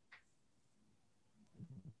 Lena?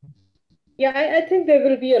 Yeah, I think there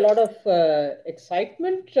will be a lot of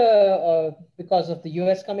excitement because of the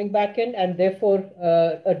US coming back in, and therefore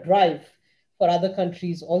a drive for other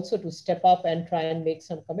countries also to step up and try and make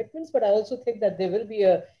some commitments. But I also think that there will be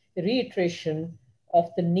a reiteration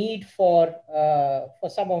of the need for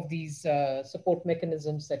some of these support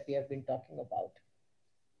mechanisms that we have been talking about.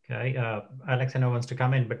 Okay, Alex, I know wants to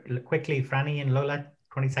come in, but quickly, Franny and Lola,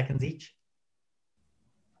 20 seconds each.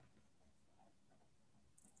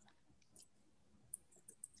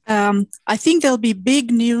 I think there'll be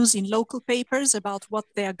big news in local papers about what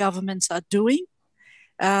their governments are doing.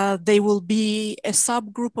 There will be a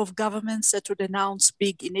subgroup of governments that would announce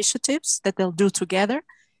big initiatives that they'll do together.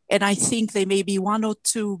 And I think there may be one or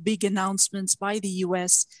two big announcements by the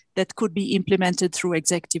US that could be implemented through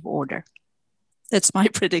executive order. That's my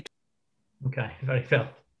prediction. Okay, very Phil.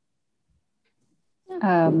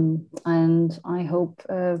 And I hope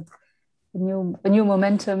a new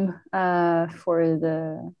momentum for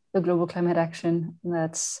the global climate action.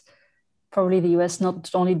 That's probably the US not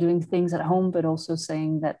only doing things at home, but also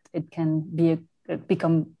saying that it can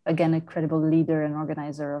become again a credible leader and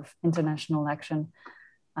organizer of international action.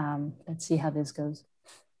 Let's see how this goes.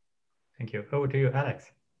 Thank you. Over to you,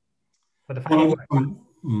 Alex. For the final word.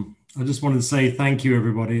 I just wanted to say thank you,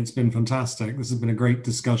 everybody. It's been fantastic. This has been a great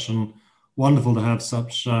discussion. Wonderful to have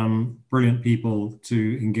such brilliant people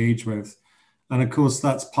to engage with. And of course,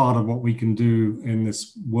 that's part of what we can do in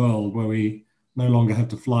this world where we no longer have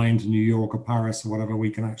to fly into New York or Paris or whatever. We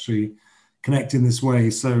can actually connect in this way.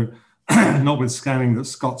 So notwithstanding that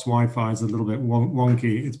Scott's Wi-Fi is a little bit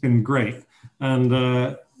wonky, it's been great and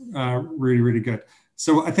really, really good.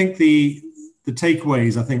 So I think the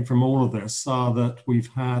takeaways, I think, from all of this are that we've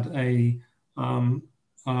had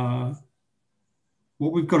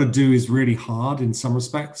what we've got to do is really hard in some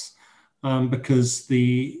respects because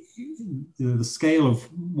the scale of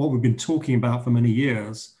what we've been talking about for many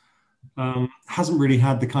years hasn't really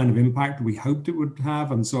had the kind of impact we hoped it would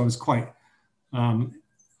have. And so I was quite, I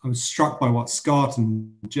was struck by what Scott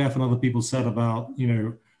and Jeff and other people said about,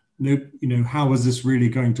 how is this really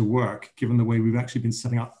going to work given the way we've actually been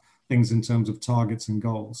setting up things in terms of targets and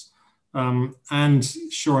goals. And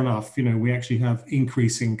sure enough, we actually have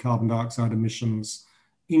increasing carbon dioxide emissions,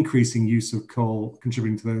 increasing use of coal,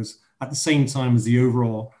 contributing to those, at the same time as the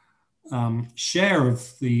overall share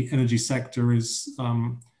of the energy sector is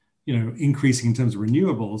increasing in terms of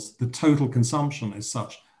renewables. The total consumption is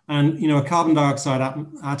such. And a carbon dioxide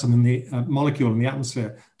atom in the molecule in the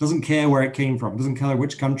atmosphere doesn't care where it came from, doesn't care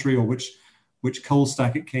which country or which coal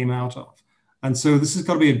stack it came out of. And so this has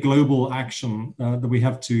got to be a global action that we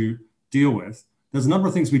have to deal with. There's a number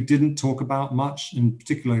of things we didn't talk about much, in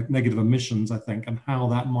particular negative emissions, I think, and how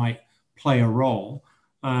that might play a role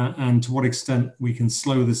and to what extent we can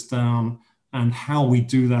slow this down and how we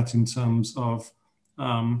do that in terms of,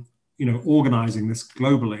 organizing this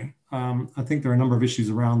globally. I think there are a number of issues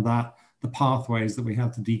around that, the pathways that we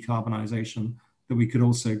have to decarbonization that we could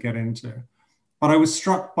also get into. But I was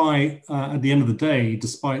struck by, at the end of the day,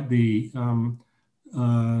 despite the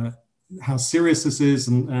how serious this is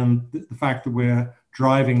and the fact that we're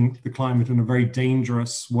driving the climate in a very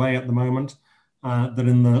dangerous way at the moment, that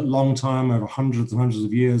in the long time, over hundreds and hundreds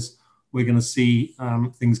of years, we're going to see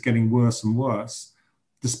things getting worse and worse.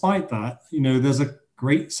 Despite that, there's a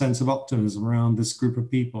great sense of optimism around this group of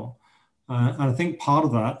people. And I think part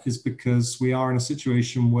of that is because we are in a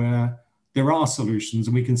situation where there are solutions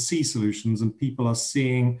and we can see solutions, and people are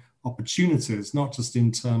seeing opportunities, not just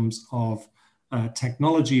in terms of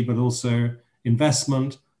technology, but also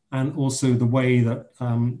investment, and also the way that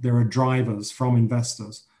there are drivers from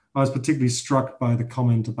investors. I was particularly struck by the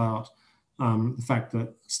comment about the fact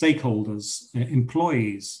that stakeholders,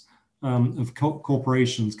 employees of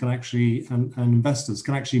corporations can actually, and investors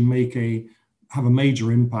can actually have a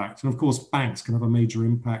major impact. And of course, banks can have a major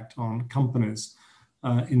impact on companies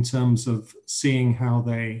in terms of seeing how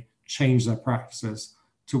they change their practices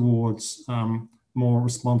towards more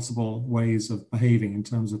responsible ways of behaving in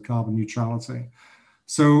terms of carbon neutrality.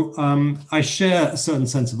 So I share a certain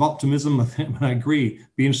sense of optimism. I agree. It'd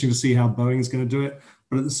be interesting to see how Boeing's going to do it.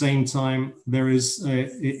 But at the same time,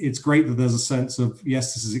 it's great that there's a sense of,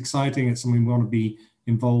 yes, this is exciting. It's something we want to be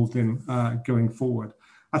involved in going forward.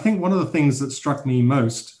 I think one of the things that struck me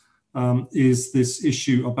most is this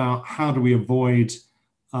issue about how do we avoid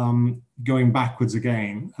going backwards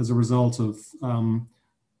again as a result of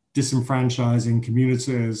disenfranchising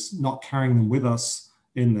communities, not carrying them with us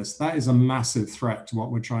in this. That is a massive threat to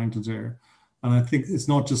what we're trying to do. And I think it's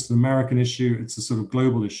not just an American issue, it's a sort of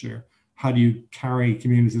global issue. How do you carry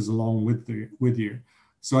communities along with you?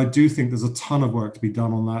 So I do think there's a ton of work to be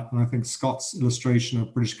done on that. And I think Scott's illustration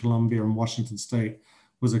of British Columbia and Washington State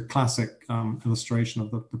was a classic illustration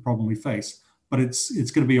of the problem we face. But it's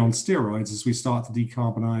going to be on steroids as we start to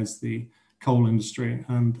decarbonize the coal industry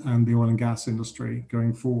and the oil and gas industry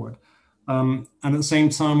going forward. And at the same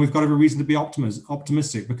time, we've got every reason to be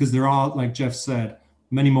optimistic, because there are, like Jeff said,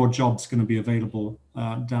 many more jobs going to be available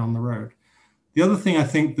down the road. The other thing I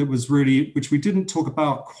think that was really, which we didn't talk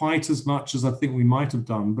about quite as much as I think we might have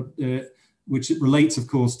done, but which it relates, of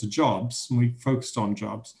course, to jobs, and we focused on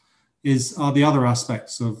jobs, are the other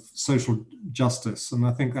aspects of social justice. And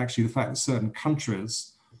I think actually the fact that certain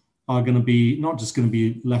countries are going to be not just going to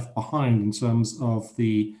be left behind in terms of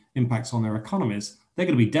the impacts on their economies, they're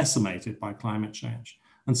going to be decimated by climate change.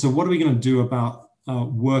 And so what are we going to do about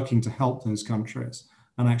working to help those countries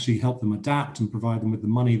and actually help them adapt and provide them with the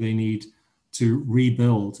money they need to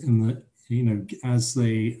rebuild in the,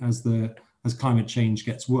 as climate change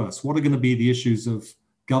gets worse? What are going to be the issues of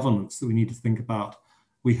governance that we need to think about?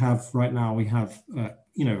 We have right now,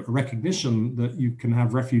 a recognition that you can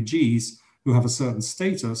have refugees who have a certain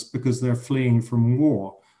status because they're fleeing from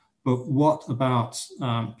war. But what about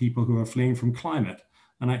people who are fleeing from climate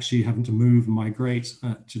and actually having to move and migrate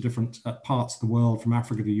to different parts of the world, from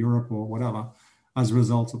Africa to Europe or whatever, as a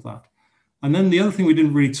result of that? And then the other thing we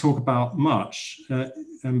didn't really talk about much,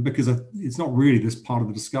 and because it's not really this part of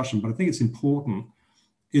the discussion, but I think it's important,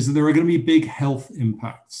 is that there are going to be big health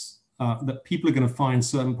impacts, that people are going to find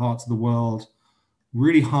certain parts of the world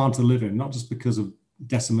really hard to live in, not just because of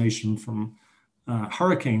decimation from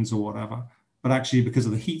hurricanes or whatever, but actually because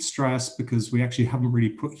of the heat stress, because we actually haven't really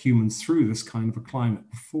put humans through this kind of a climate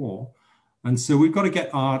before. And so we've got to get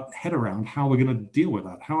our head around how we're going to deal with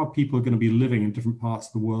that. How are people going to be living in different parts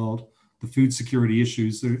of the world? The food security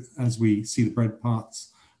issues as we see the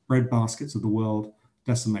bread baskets of the world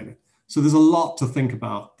decimated. So there's a lot to think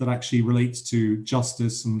about that actually relates to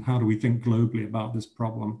justice and how do we think globally about this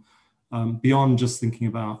problem, beyond just thinking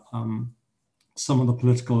about some of the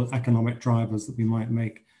political economic drivers that we might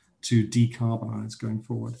make to decarbonize going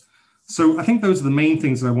forward. So I think those are the main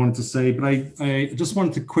things that I wanted to say, but I just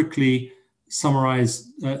wanted to quickly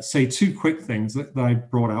summarize, say two quick things that I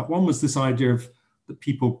brought out. One was this idea that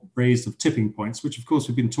people raised of tipping points, which of course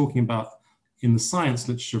we've been talking about in the science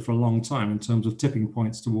literature for a long time in terms of tipping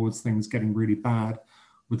points towards things getting really bad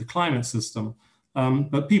with the climate system.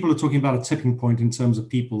 But people are talking about a tipping point in terms of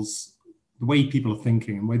the way people are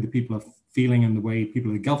thinking and the way the people are feeling and the way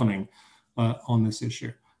people are governing on this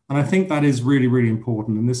issue. And I think that is really, really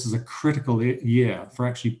important. And this is a critical year for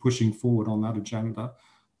actually pushing forward on that agenda.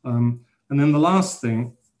 And then the last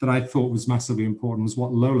thing that I thought was massively important was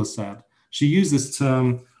what Lola said. She used this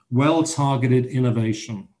term, well-targeted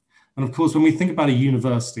innovation. And of course, when we think about a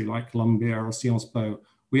university like Columbia or Sciences Po,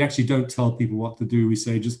 we actually don't tell people what to do. We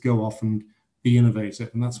say, just go off and be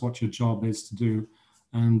innovative. And that's what your job is to do.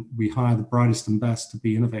 And we hire the brightest and best to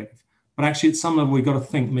be innovative. But actually, at some level, we've got to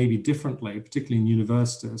think maybe differently, particularly in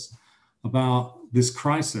universities, about this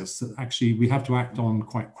crisis that actually we have to act on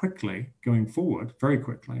quite quickly going forward, very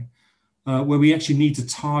quickly, where we actually need to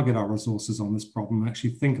target our resources on this problem and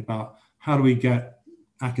actually think about how do we get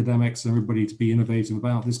academics and everybody to be innovative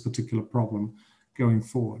about this particular problem going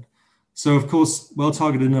forward. So of course,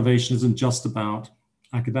 well-targeted innovation isn't just about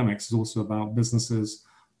academics, it's also about businesses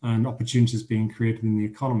and opportunities being created in the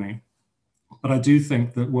economy. But I do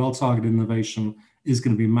think that well-targeted innovation is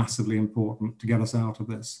going to be massively important to get us out of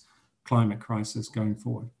this climate crisis going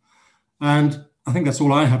forward. And I think that's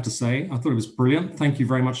all I have to say. I thought it was brilliant. Thank you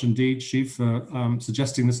very much indeed, Chief, for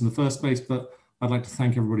suggesting this in the first place, but I'd like to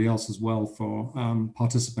thank everybody else as well for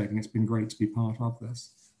participating. It's been great to be part of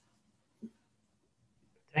this.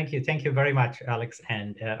 Thank you. Thank you very much, Alex,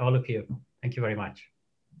 and all of you. Thank you very much.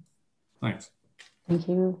 Thanks. Thank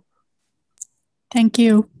you. Thank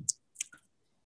you.